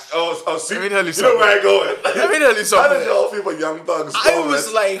something. Let me tell you something. You know where I going? Let me tell you something. How did y'all feel about Young Thug's I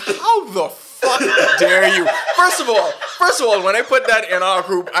was like, how the fuck dare you? First of all, when I put that in our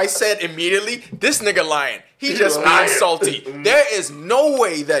group, I said immediately, this nigga lying. He just being salty. There is no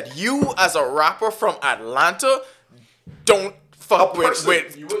way that you, as a rapper from Atlanta, don't fuck with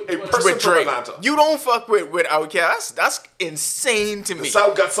Drake. You don't fuck with Outkast. That's insane to me. The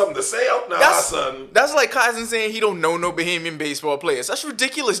South got something to say out now, son. That's like Kaizen saying he don't know no Bahamian baseball players. That's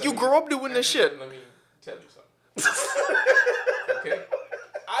ridiculous. You grew up doing this shit. Let me tell you something. Okay?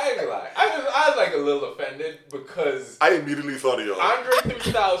 I ain't gonna lie. I was like a little offended because I immediately thought of you. Andre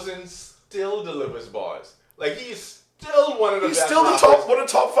 3000 still delivers bars. Like he's still one of the best. He's still one of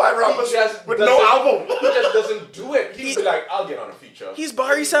the top 5 rappers with no album. He just doesn't do it. He'd be like, I'll get on a feature. He's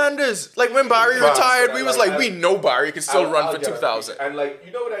Barry Sanders. Like when Barry retired, we was like, we know Barry can still run for 2000. And like,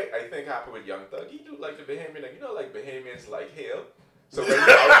 you know what I think happened with Young Thug? He do like the Bahamian, like like Bahamians like hail. So when you're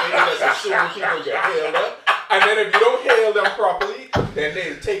out there, just assuming people get hailed up. And then if you don't hail them properly, then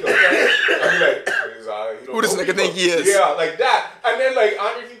they take offense and be like, who does nigga think he is? Yeah, like that. And then like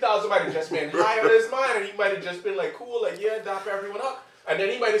Andre 3000 might have just been high on his mind, and he might have just been like cool, like dap everyone up. And then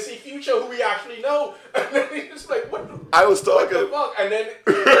he might have seen Future, who we actually know. And then he's just like, what the fuck? And then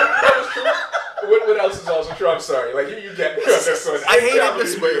that was true. What else is also true? I'm sorry. Like you get me on this one. I hated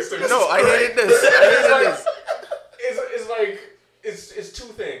this. No, I hated this. It's like it's two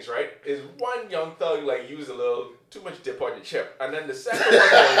things, right? Is one, Young Thug like used a little too much dip on the chip, and then the second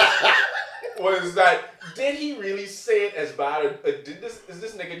one was that did he really say it as bad, or is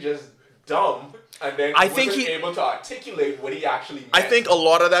this nigga just dumb? And then I think he able to articulate what he actually meant. I think a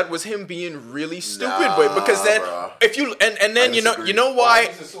lot of that was him being really stupid, but because then if you and then you know why?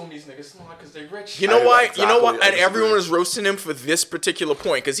 Just assume these niggas smart because they rich. You know why? And everyone was roasting him for this particular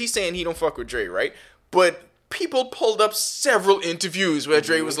point because he's saying he don't fuck with Dre, right? But people pulled up several interviews where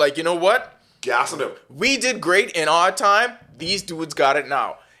Dre was like, you know what? Gassing him. We did great in our time. These dudes got it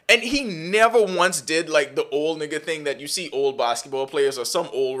now. And he never once did like the old nigga thing that you see old basketball players or some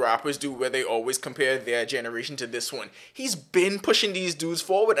old rappers do where they always compare their generation to this one. He's been pushing these dudes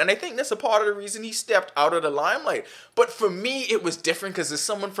forward, and I think that's a part of the reason he stepped out of the limelight. But for me, it was different because there's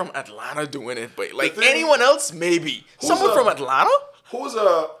someone from Atlanta doing it. But like anyone else, maybe. Someone from Atlanta? Who's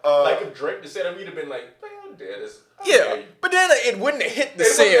like if Drake said it, we'd have been like, man, this. Yeah, but then it wouldn't have hit the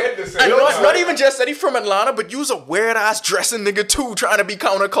same. And not even just that he's from Atlanta, but you was a weird ass dressing nigga too, trying to be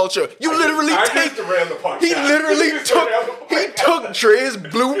counterculture. You literally took Dre's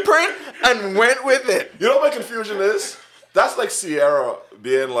blueprint and went with it. You know what my confusion is? That's like Sierra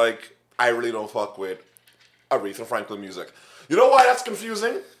being like, I really don't fuck with Aretha Franklin music. You know why that's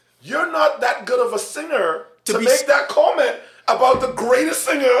confusing? You're not that good of a singer to make that comment about the greatest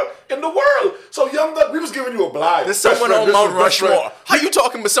singer in the world. So Young Thug, we was giving you a blind. There's someone on Mount Rushmore. How you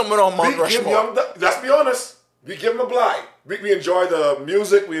talking about someone on Mount Rushmore? Let's be honest. We give him a blind. We enjoy the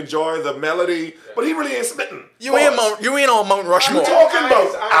music. We enjoy the melody. But he really ain't spitting. You ain't on Mount Rushmore. I'm talking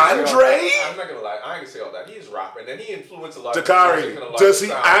about Andre. I'm not gonna lie. I ain't gonna say all that. He's rapping, and he influenced a lot of Dakari, does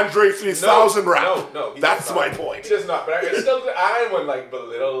he Andre 3000 rap? No. That's my point. He does not. But I wouldn't like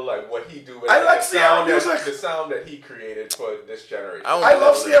belittle like what he do. I like Sierra music. The sound that he created for this generation. I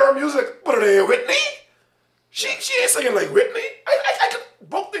love Sierra music, but it ain't Whitney. She ain't singing like Whitney.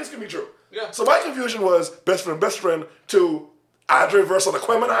 Both things can be true. Yeah. So my confusion was best friend to Andre versus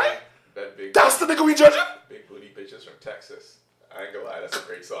Aquemini. That's the nigga we judging? Big booty bitches from Texas. I ain't gonna lie, that's a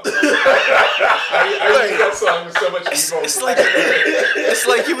great song. I think that song with so much ego. It's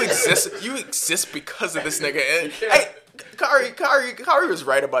like you exist because of this nigga. Hey, Kari was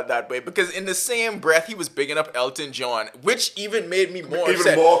right about that, babe, because in the same breath he was bigging up Elton John, which even made me more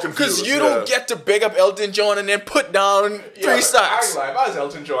upset. Because you don't get to big up Elton John and then put down 3 stocks. If I was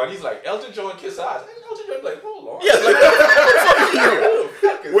Elton John, he's like, Elton John kiss ass. Elton John's like, hold on. Yeah, like, what the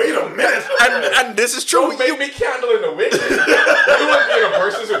fuck are you? Wait a minute. And this is true. Don't make me candle in the wind. You wouldn't be in a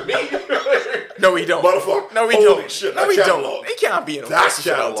versus with me. No, we don't. Motherfucker. No, we Holy don't. shit. No, we don't. He can't be in a versus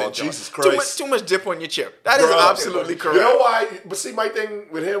with Elton John. Jesus Christ. Too much dip on your chip. That is absolutely correct. You know why? But see, my thing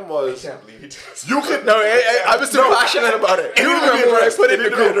with him was... I can't believe he did this. You could... No, I was too passionate about it. You remember when I put it in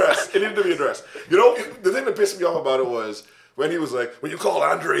the group. It needed to be addressed. You know, the thing that pissed me off about it was when he was like, when you call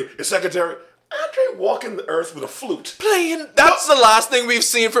Andre his secretary... Andre walking the earth with a flute. Playing. That's the last thing we've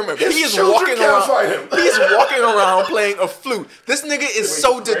seen from him. He is walking around. He's walking around playing a flute. This nigga is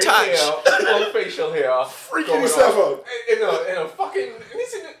so detached. Full facial hair. Freaking himself out. In a fucking...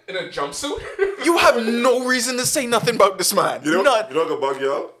 He's in a jumpsuit. You have no reason to say nothing about this man. You know what go bug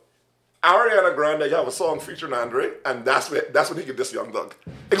y'all? Ariana Grande have a song featuring Andre, and that's when he can diss Young Thug.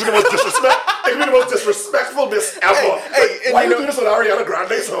 It can be the most disrespectful diss ever. Hey, why you do this on Ariana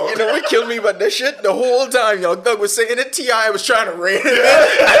Grande's song? You know what killed me about this shit? The whole time Young Thug was saying it, T.I. was trying to rein it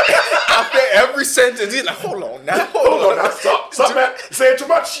in. After every sentence, he's like, hold on now. Stop, man. Say it too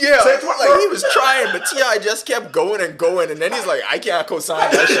much. Yeah. Say it too much. Like, he was trying, but T.I. just kept going, and then he's like, I can't co-sign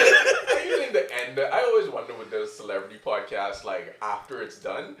that shit. Usually the end, I always wonder with those celebrity podcasts, like, after it's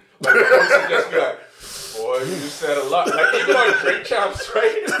done, like, the host would just be like, boy, you said a lot. Like, even on Drink Champs,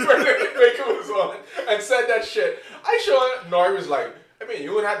 right? Where Maker was on and said that shit. Nori was like, I mean,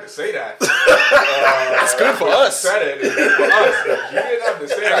 you wouldn't have to say that. That's good for us. Said it. It's good for us. Like, you didn't have to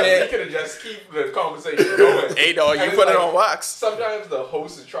say that. We could have just keep the conversation going. Hey, dog, you put it on wax. Sometimes the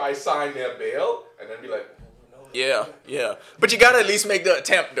host would try sign their bail and then be like, Yeah. But you gotta at least make the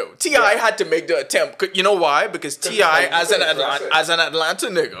attempt, though. T.I. had to make the attempt. You know why? Because T.I., as an Atlanta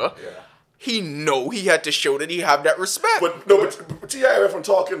nigga, he had to show that he have that respect. But T.I. went from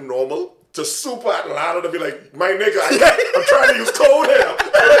talking normal to super Atlanta to be like, my nigga, I'm trying to use code here.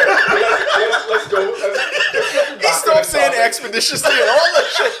 Let's go. He stopped saying expeditiously and all that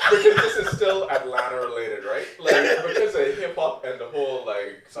shit. Because this is still Atlanta related, right? Like, because of hip hop and the whole,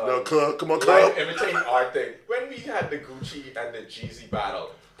 like, come on, like, imitating art thing. When we had the Gucci and the Jeezy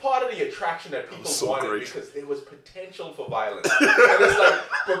battle, part of the attraction that people wanted because there was potential for violence. And it's like,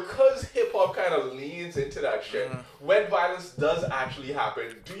 because hip hop kind of leans into that shit, when violence does actually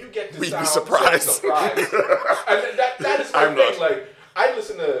happen, do you get to sound surprised? And that is my thing. Like, I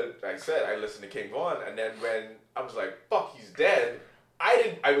listened to King Von, and then when I was like, fuck, he's dead,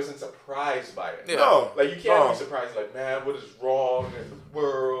 I wasn't surprised by it. Yeah. No. Like, you can't be surprised, like, man, what is wrong in the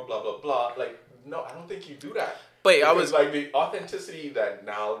world, blah, blah, blah. Like, no, I don't think you do that. But I was like, the authenticity that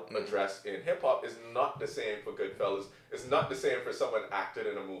now addressed in hip hop is not the same for Goodfellas. It's not the same for someone acted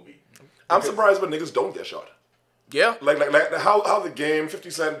in a movie. I'm surprised when niggas don't get shot. Yeah. Like how the game 50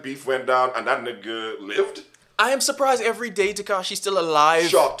 Cent beef went down and that nigga lived. I am surprised every day Tekashi's still alive.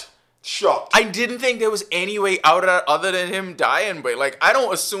 Shot. Shocked. I didn't think there was any way out of that other than him dying. But like, I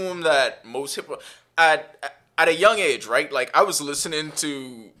don't assume that most hip hop at a young age, right? Like, I was listening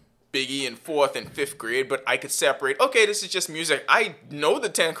to Biggie in 4th and 5th grade, but I could separate. Okay, this is just music. I know the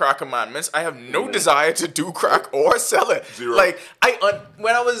 10 crack commandments. I have no desire to do crack or sell it. Zero. Like,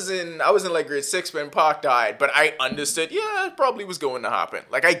 when I was in like grade 6 when Pac died, but I understood. Yeah, it probably was going to happen.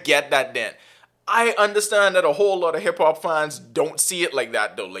 Like, I get that then. I understand that a whole lot of hip hop fans don't see it like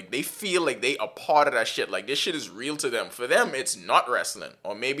that though. Like, they feel like they are part of that shit. Like, this shit is real to them. For them, it's not wrestling,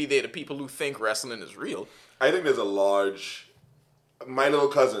 or maybe they're the people who think wrestling is real. I think there's a large. My little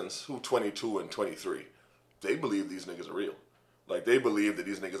cousins, who 22 and 23, they believe these niggas are real. Like, they believe that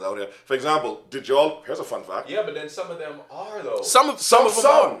these niggas out here. For example, here's a fun fact. Yeah, but then some of them are, though. Some of them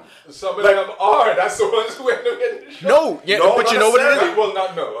are. Some of them are. That's the ones who end up getting the show. No, yeah, No, but not you know what it is? necessarily. Well,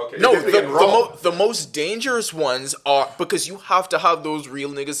 not no. Okay. No, They get wrong. the most dangerous ones are because you have to have those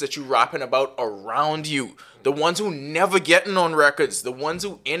real niggas that you rapping about around you. The ones who never getting on records. The ones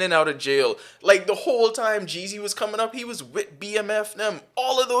who in and out of jail. Like, the whole time Jeezy was coming up, he was with BMF them.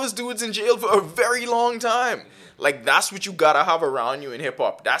 All of those dudes in jail for a very long time. Like, that's what you gotta have around you in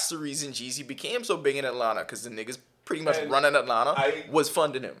hip-hop. That's the reason Jeezy became so big in Atlanta, because the niggas pretty much running Atlanta was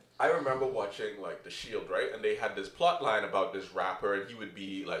funding him. I remember watching, like, The Shield, right? And they had this plot line about this rapper, and he would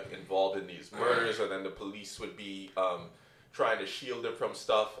be, like, involved in these murders, and then the police would be trying to shield him from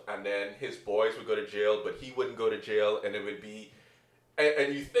stuff, and then his boys would go to jail, but he wouldn't go to jail, and it would be...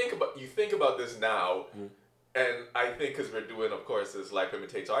 And you think about this now, and I think because we're doing, of course, this Life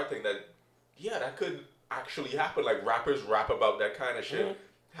Imitates Art thing, that, yeah, that could actually happen. Like, rappers rap about that kind of shit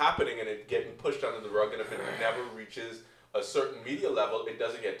happening, and it getting pushed under the rug, and if it never reaches a certain media level, it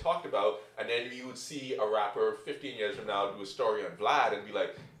doesn't get talked about, and then you would see a rapper 15 years from now do a story on Vlad and be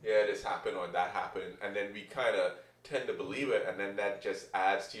like, yeah, this happened or that happened, and then we kind of tend to believe it, and then that just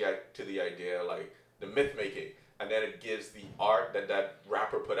adds to the idea, like, the myth making, and then it gives the art that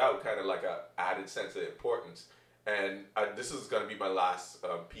rapper put out kind of like a added sense of importance. And this is going to be my last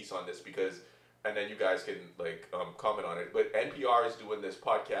piece on this, because and then you guys can like comment on it, but NPR is doing this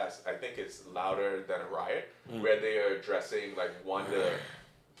podcast, I think it's Louder Than a Riot, where they are addressing like the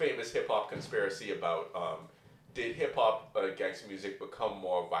famous hip-hop conspiracy about did hip-hop gangsta music become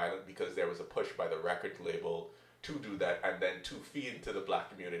more violent because there was a push by the record label to do that, and then to feed into the black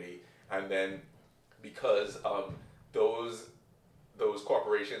community, and then because those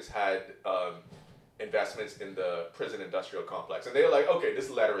corporations had investments in the prison industrial complex, and they were like, okay, this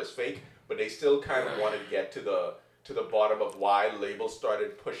letter is fake, but they still kind of want to get to the bottom of why labels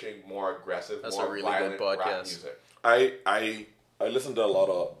started pushing more aggressive, more really violent good rap podcast. music. I listen to a lot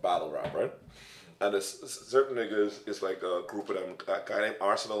of battle rap, right? And there's certain niggas, it's like a group of them, a guy named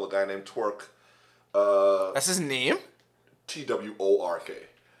Arsenal, a guy named Twerk. That's his name? TWORK.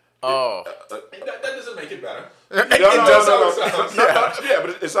 Oh. That doesn't make it better. No. Yeah,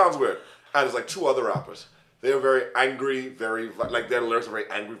 but it sounds weird. And there's like two other rappers. They're very angry, like their lyrics are very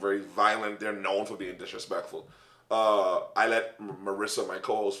angry, very violent. They're known for being disrespectful. I let Marissa, my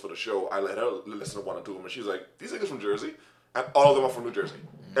co-host for the show, I let her listen to one or two of them, and she's like, these niggas from Jersey, and all of them are from New Jersey.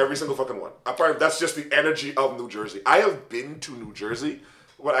 Every single fucking one. That's just the energy of New Jersey. I have been to New Jersey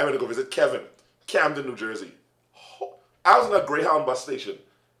when I went to go visit Kevin, Camden, New Jersey. I was in a Greyhound bus station.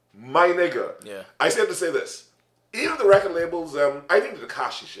 My nigga. Yeah. I said to say this. Even the record labels, I think the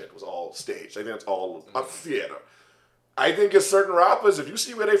Tekashi shit was all staged. I think it's all a theater. I think it's certain rappers, if you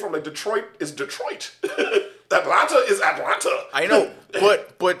see where they from, like Detroit is Detroit. Atlanta is Atlanta. I know,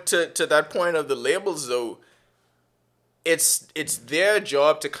 but to that point of the labels though, it's their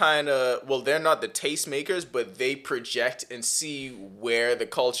job to kind of, well, they're not the tastemakers, but they project and see where the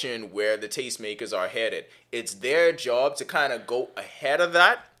culture and where the tastemakers are headed. It's their job to kind of go ahead of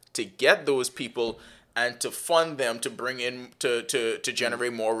that, to get those people and to fund them to bring in to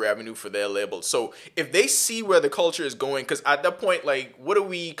generate more revenue for their label. So if they see where the culture is going, because at that point, like, what do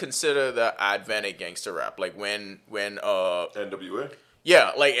we consider the advent of gangster rap? Like when NWA?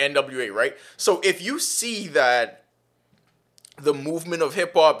 Yeah, like NWA, right? So if you see that the movement of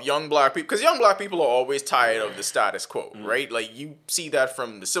hip hop, young black people, because young black people are always tired of the status quo, right? Like you see that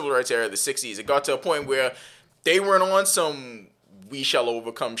from the civil rights era, the 60s. It got to a point where they weren't on some we shall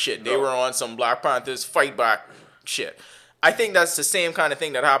overcome shit. They were on some Black Panthers fight back shit. I think that's the same kind of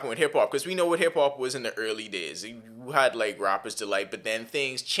thing that happened with hip hop, because we know what hip hop was in the early days. You had like Rapper's Delight, but then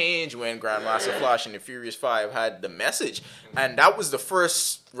things changed when Grandmaster Flash and the Furious Five had The Message, and that was the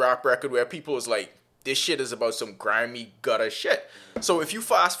first rap record where people was like, this shit is about some grimy gutter shit. So if you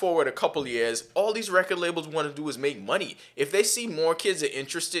fast forward a couple years, all these record labels want to do is make money. If they see more kids are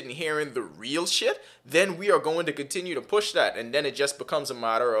interested in hearing the real shit, then we are going to continue to push that. And then it just becomes a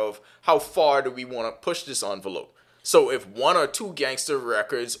matter of how far do we want to push this envelope. So if one or two gangster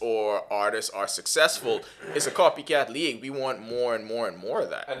records or artists are successful, it's a copycat league. We want more and more and more of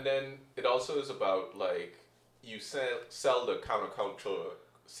that. And then it also is about, like, you sell the counterculture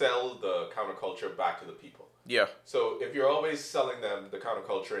back to the people. Yeah. So if you're always selling them the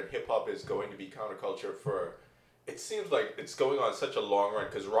counterculture, and hip hop is going to be counterculture for, it seems like it's going on such a long run,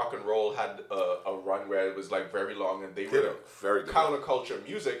 because rock and roll had a run where it was like very long, and they were very good counterculture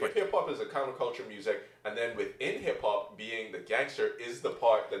music. If hip hop is a counterculture music, and then within hip hop being the gangster is the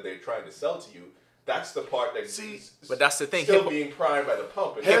part that they're trying to sell to you, that's the part that but that's the thing. Still being primed by the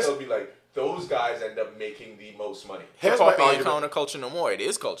pump, and they'll be like, those guys end up making the most money. Hip hop ain't counterculture no more. It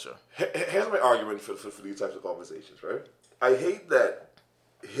is culture. Here's my argument for these types of conversations, right? I hate that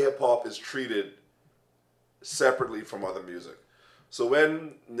hip hop is treated separately from other music. So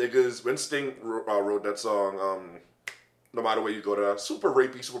when Sting wrote that song, No Matter Where You Go, to super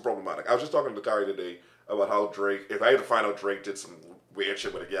rapey, super problematic. I was just talking to Kari today about how Drake, if I had to find out Drake did some weird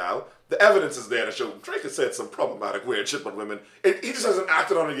shit with a gal, the evidence is there to show Drake has said some problematic weird shit with women. He just hasn't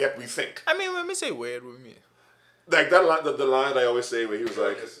acted on it yet, we think. I mean, when we say weird, what do you mean? Like that line, the line I always say where he was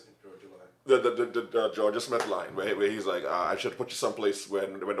like, the Georgia Smith line, where he's like, I should put you someplace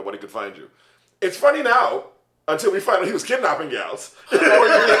when nobody could find you. It's funny now, until we find out he was kidnapping gals.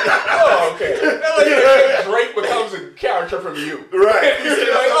 Oh, okay. Drake becomes a character from you. Right.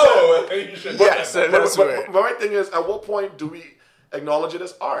 You're like, you should. But my thing is, at what point do we acknowledge it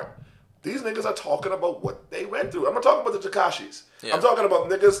as art? These niggas are talking about what they went through. I'm not talking about the Tekashis. Yeah. I'm talking about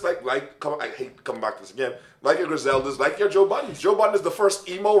niggas I hate coming back to this again, like your Griseldas, like your Joe Budden. Joe Budden is the first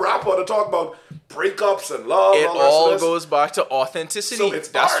emo rapper to talk about breakups and love. It all goes back to authenticity. So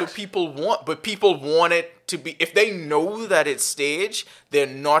that's what people want. But people want it to be, if they know that it's staged, they're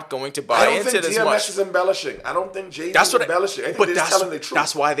not going to buy into it as much. I don't think DMX is embellishing. I don't think Jay-Z is embellishing. I think they're just telling the truth.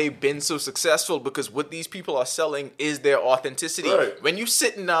 That's why they've been so successful, because what these people are selling is their authenticity. Right. When you're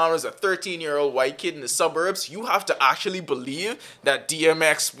sitting down as a 13-year-old white kid in the suburbs, you have to actually believe that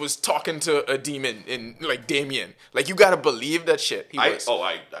DMX was talking to a demon in, like, Damien. Like, you gotta believe that shit. He was.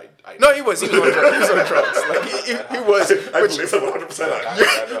 No, he was. He was on drugs. He was on drugs. Like, he was. I believe that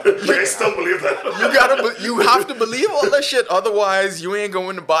 100%. I still believe that. You have to believe all that shit. Otherwise, you ain't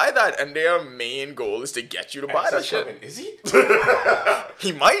going to buy that. And their main goal is to get you to buy that shit. Is he?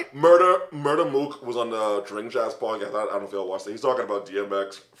 He might. Murder Mook was on the Drink Jazz podcast. I don't know if y'all watched it. He's talking about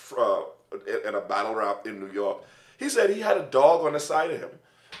DMX in a battle rap in New York. He said he had a dog on the side of him,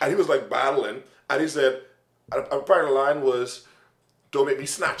 and he was like battling. And he said, apparently the line was, "Don't make me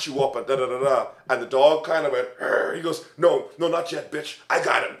snatch you up," and da-da-da-da. And the dog kind of went, Arr. He goes, no, not yet, bitch. I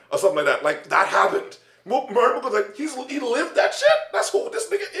got him. Or something like that. Like, that happened. Murder was like, he lived that shit. That's who this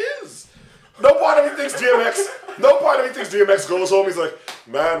nigga is. No part of me thinks DMX goes home. He's like,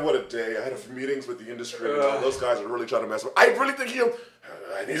 man, what a day. I had a few meetings with the industry. And those guys are really trying to mess with me. I really think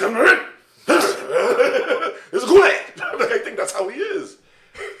I need some This is Kool-Aid. I think that's how he is.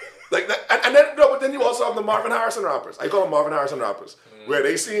 Like that, but then you also have the Marvin Harrison rappers. I call them Marvin Harrison rappers, where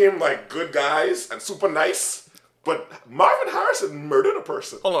they seem like good guys and super nice, but Marvin Harrison murdered a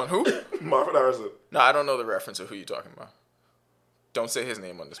person. Hold on, who? Marvin Harrison. No, I don't know the reference of who you're talking about. Don't say his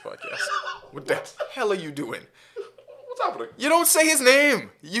name on this podcast. What the hell are you doing? What's happening? You don't say his name.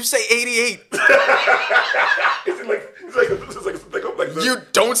 You say 88. You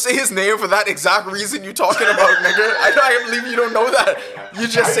don't say his name for that exact reason you talking about, nigga. I can't believe you don't know that. You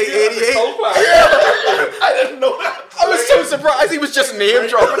just say 88. I didn't know that. I was so surprised he was just name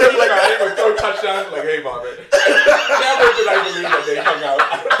dropping him like that. He would throw touchdowns like, hey, Marvin. Never did I believe that they hung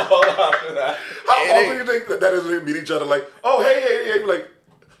out all after that. How often do you think that is when we meet each other like, oh, hey, like,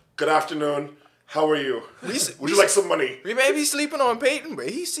 good afternoon. How are you? Would you like some money? We may be sleeping on Peyton, but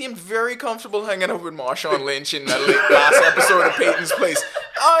he seemed very comfortable hanging out with Marshawn Lynch in that last episode of Peyton's Place.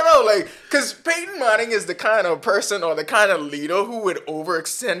 I don't know, because Peyton Manning is the kind of person or the kind of leader who would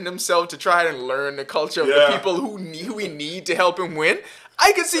overextend himself to try and learn the culture of the people who we need to help him win.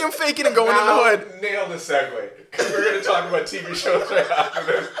 I could see him faking and going in the hood. Nail the segue, because we're going to talk about TV shows right after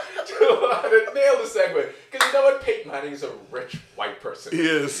this. Nail the segue. Because you know what? Peyton Manning is a rich white person. He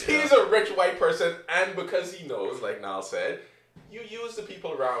is. He's a rich white person, and because he knows, like Niall said, you use the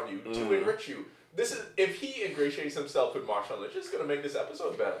people around you to enrich you. This is, if he ingratiates himself with Marshawn Lynch, it's going to make this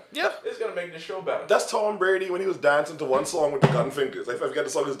episode better. Yeah. It's going to make this show better. That's Tom Brady when he was dancing to one song with the gun fingers. I forget the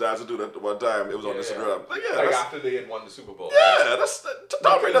song his dad to do that one time. It was on Instagram. Like after they had won the Super Bowl. Yeah,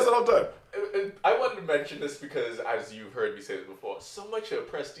 Tom Brady does it all the time. I wanted to mention this because, as you've heard me say this before, so much of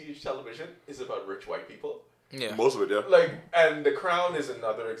prestige television is about rich white people. Yeah. Most of it, yeah. Like, and The Crown is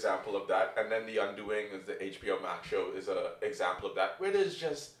another example of that, and then The Undoing is the HBO Max show is a example of that, where there's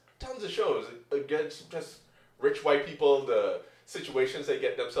just tons of shows against just rich white people, the situations they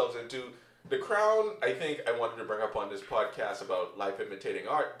get themselves into. The Crown, I think I wanted to bring up on this podcast about life imitating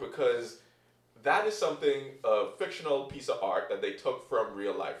art because that is something, a fictional piece of art that they took from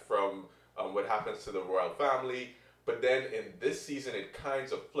real life, from what happens to the royal family. But then in this season, it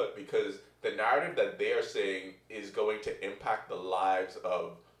kind of flipped because the narrative that they are saying is going to impact the lives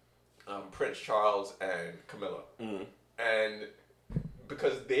of Prince Charles and Camilla. Mm-hmm. And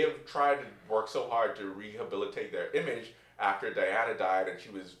because they have tried to work so hard to rehabilitate their image after Diana died and she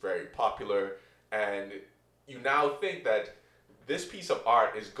was very popular. And you now think that this piece of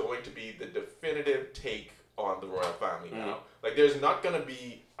art is going to be the definitive take on the royal family now. Like, there's not going to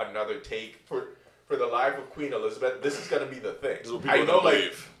be another take for the life of Queen Elizabeth. This is going to be the thing. I know,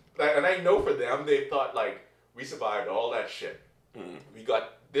 and I know for them, they thought, like, we survived all that shit. We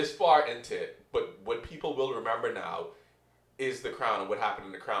got this far into it, but what people will remember now is The Crown and what happened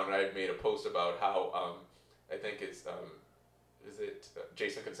in The Crown. And I had made a post about how, I think it's,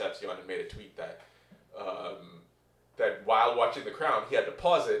 Jason Concepcion had made a tweet that while watching The Crown, he had to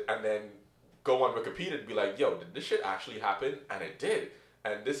pause it and then go on Wikipedia and be like, yo, did this shit actually happen? And it did.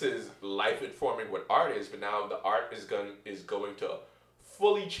 And this is life informing what art is, but now the art is going to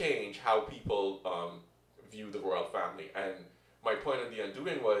fully change how people view the royal family. And my point of The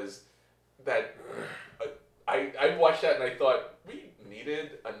Undoing was that I watched that and I thought, we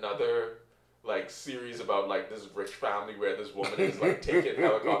needed another like series about like this rich family where this woman is like taking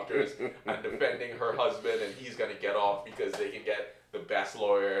helicopters and defending her husband and he's gonna get off because they can get the best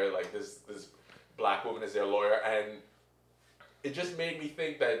lawyer, like this black woman is their lawyer. And it just made me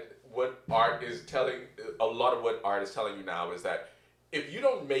think that what art is telling, a lot of what art is telling you now is that if you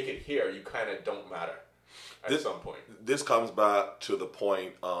don't make it here, you kind of don't matter at some point. This comes back to the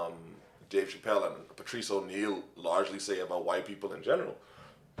point Dave Chappelle and Patrice O'Neal largely say about white people in general.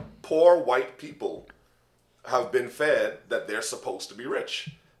 Poor white people have been fed that they're supposed to be rich.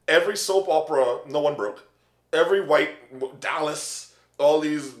 Every soap opera, no one broke. Every white, Dallas, all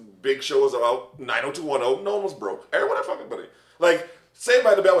these big shows about 90210, no one was broke. Everyone had fucking money. Like, Saved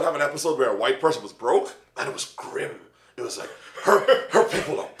by the Bell would have an episode where a white person was broke, and it was grim. It was like, her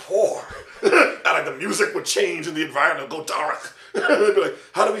people are poor. And like the music would change and the environment would go dark. They'd be like,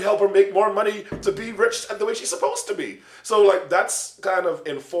 how do we help her make more money to be rich the way she's supposed to be? So like that's kind of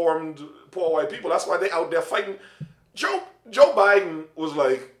informed poor white people. That's why they out there fighting. Joe Biden was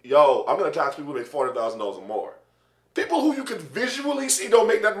like, yo, I'm going to tax people who make $400,000 or more. People who you could visually see don't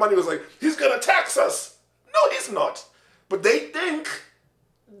make that money was like, he's going to tax us. No, he's not. But they think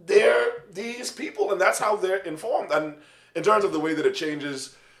they're these people, and that's how they're informed. And in terms of the way that it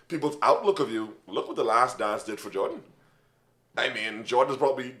changes people's outlook of you, look what The Last Dance did for Jordan. I mean, Jordan's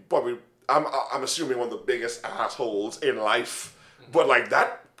probably I'm assuming one of the biggest assholes in life, but like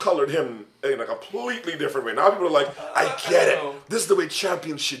that colored him in a completely different way. Now people are like, I get it. This is the way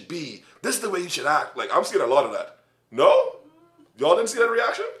champions should be. This is the way you should act. Like I'm seeing a lot of that. No, y'all didn't see that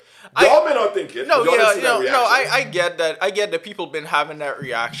reaction. Y'all may not think it. No, I get that. I get that people been having that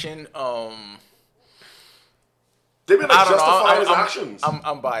reaction. They've been like justifying his actions.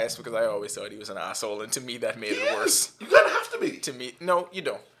 I'm biased because I always thought he was an asshole, and to me that made it worse. You don't have to be. To me, no, you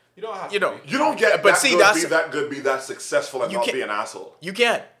don't. You don't have to. You don't get but that good, be that successful, and not be an asshole. You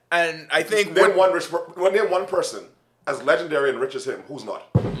can't. And I think name one person as legendary and rich as him. Who's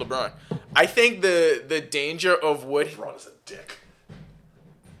not? LeBron. I think the danger of what LeBron is a dick.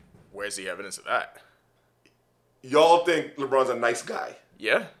 Where's the evidence of that? Y'all think LeBron's a nice guy?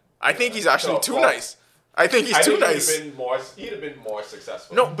 Yeah, I think he's actually too nice. I think he's too nice. He'd have been more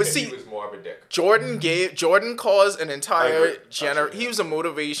successful. No, but see, he was more of a dick. Jordan caused an entire generation. He was a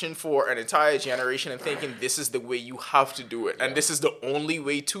motivation for an entire generation and thinking this is the way you have to do it, and this is the only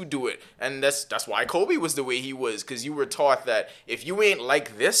way to do it, and that's why Kobe was the way he was, because you were taught that if you ain't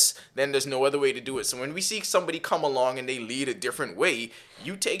like this, then there's no other way to do it. So when we see somebody come along and they lead a different way,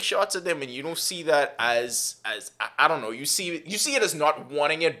 you take shots at them, and you don't see that as I don't know. You see it as not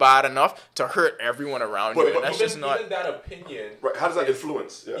wanting it bad enough to hurt everyone around you. And that's just not. Even that opinion. Right. How does that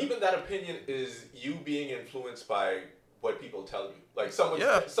influence? Yeah. Even that opinion is you being influenced by what people tell you. Like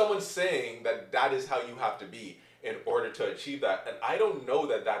someone's saying that is how you have to be in order to achieve that. And I don't know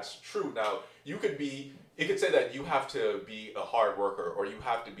that that's true. Now it could say that you have to be a hard worker, or you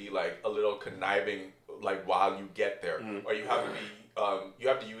have to be like a little conniving, like while you get there, or you have to be. You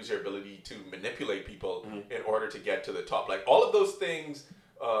have to use your ability to manipulate people in order to get to the top. Like all of those things,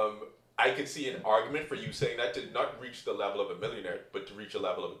 I could see an argument for you saying that to not reach the level of a millionaire, but to reach a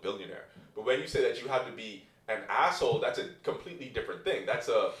level of a billionaire. But when you say that you have to be an asshole, that's a completely different thing. That's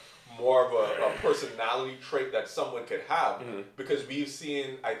a more of a personality trait that someone could have, because we've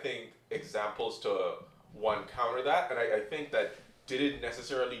seen, I think, examples to one counter that, and I think that did it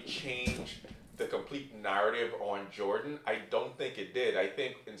necessarily change the complete narrative on Jordan? I don't think it did. I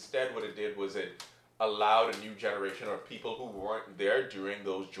think instead what it did was it allowed a new generation of people who weren't there during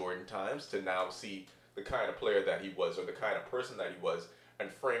those Jordan times to now see the kind of player that he was, or the kind of person that he was,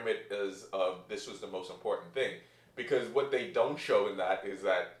 and frame it as this was the most important thing. Because what they don't show in that is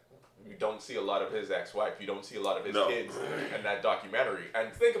that you don't see a lot of his ex-wife, you don't see a lot of his kids in that documentary.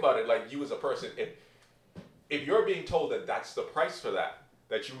 And think about it, like, you as a person, if you're being told that that's the price for that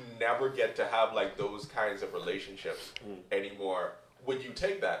you never get to have like those kinds of relationships anymore, would you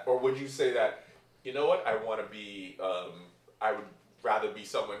take that? Or would you say that, you know what, I want to be, I would rather be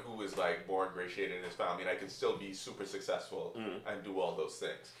someone who is like more ingratiated in his family and I can still be super successful and do all those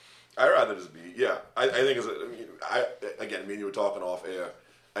things? I'd rather just be, I think again, me and you were talking off air,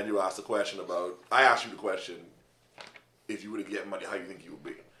 and you asked the question about, I asked you the question, if you were to get money, how do you think you would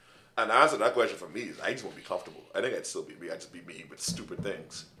be? And the answer to that question for me is, I just want to be comfortable. I think I'd still be me. I'd just be me with stupid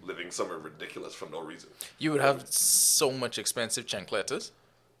things, living somewhere ridiculous for no reason. You would have so much expensive chancletas.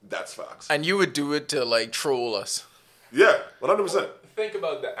 That's facts. And you would do it to like troll us. Yeah, 100%. Think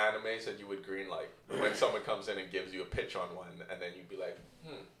about the animes that you would greenlight when someone comes in and gives you a pitch on one, and then you'd be like,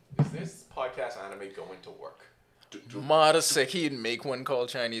 is this podcast anime going to work? Mada said he'd make one called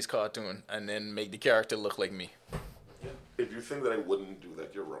Chinese Cartoon and then make the character look like me. If you think that I wouldn't do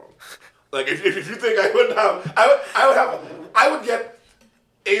that, you're wrong. Like, if you think I wouldn't have, I would get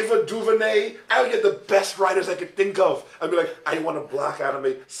Ava DuVernay. I would get the best writers I could think of. I'd be like, I want a black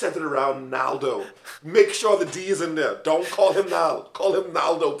anime centered around Naldo. Make sure the D is in there. Don't call him Nal. Call him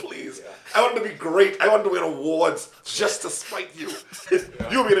Naldo, please. Yeah. I want him to be great. I want him to win awards just to spite you.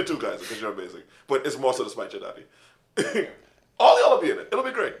 You'll be in it too, guys, because you're amazing. But it's more so to spite your daddy. All y'all will be in it. It'll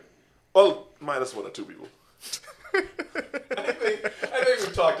be great. Well, minus one or two people. I think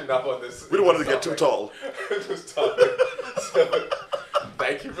we've talked enough on this. We don't want to get too tall. This topic. So,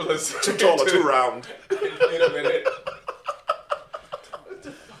 thank you for listening. Too tall or too round. In a minute. What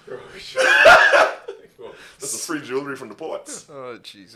the fuck are we showing? This is free jewelry from the ports. Oh, Jesus.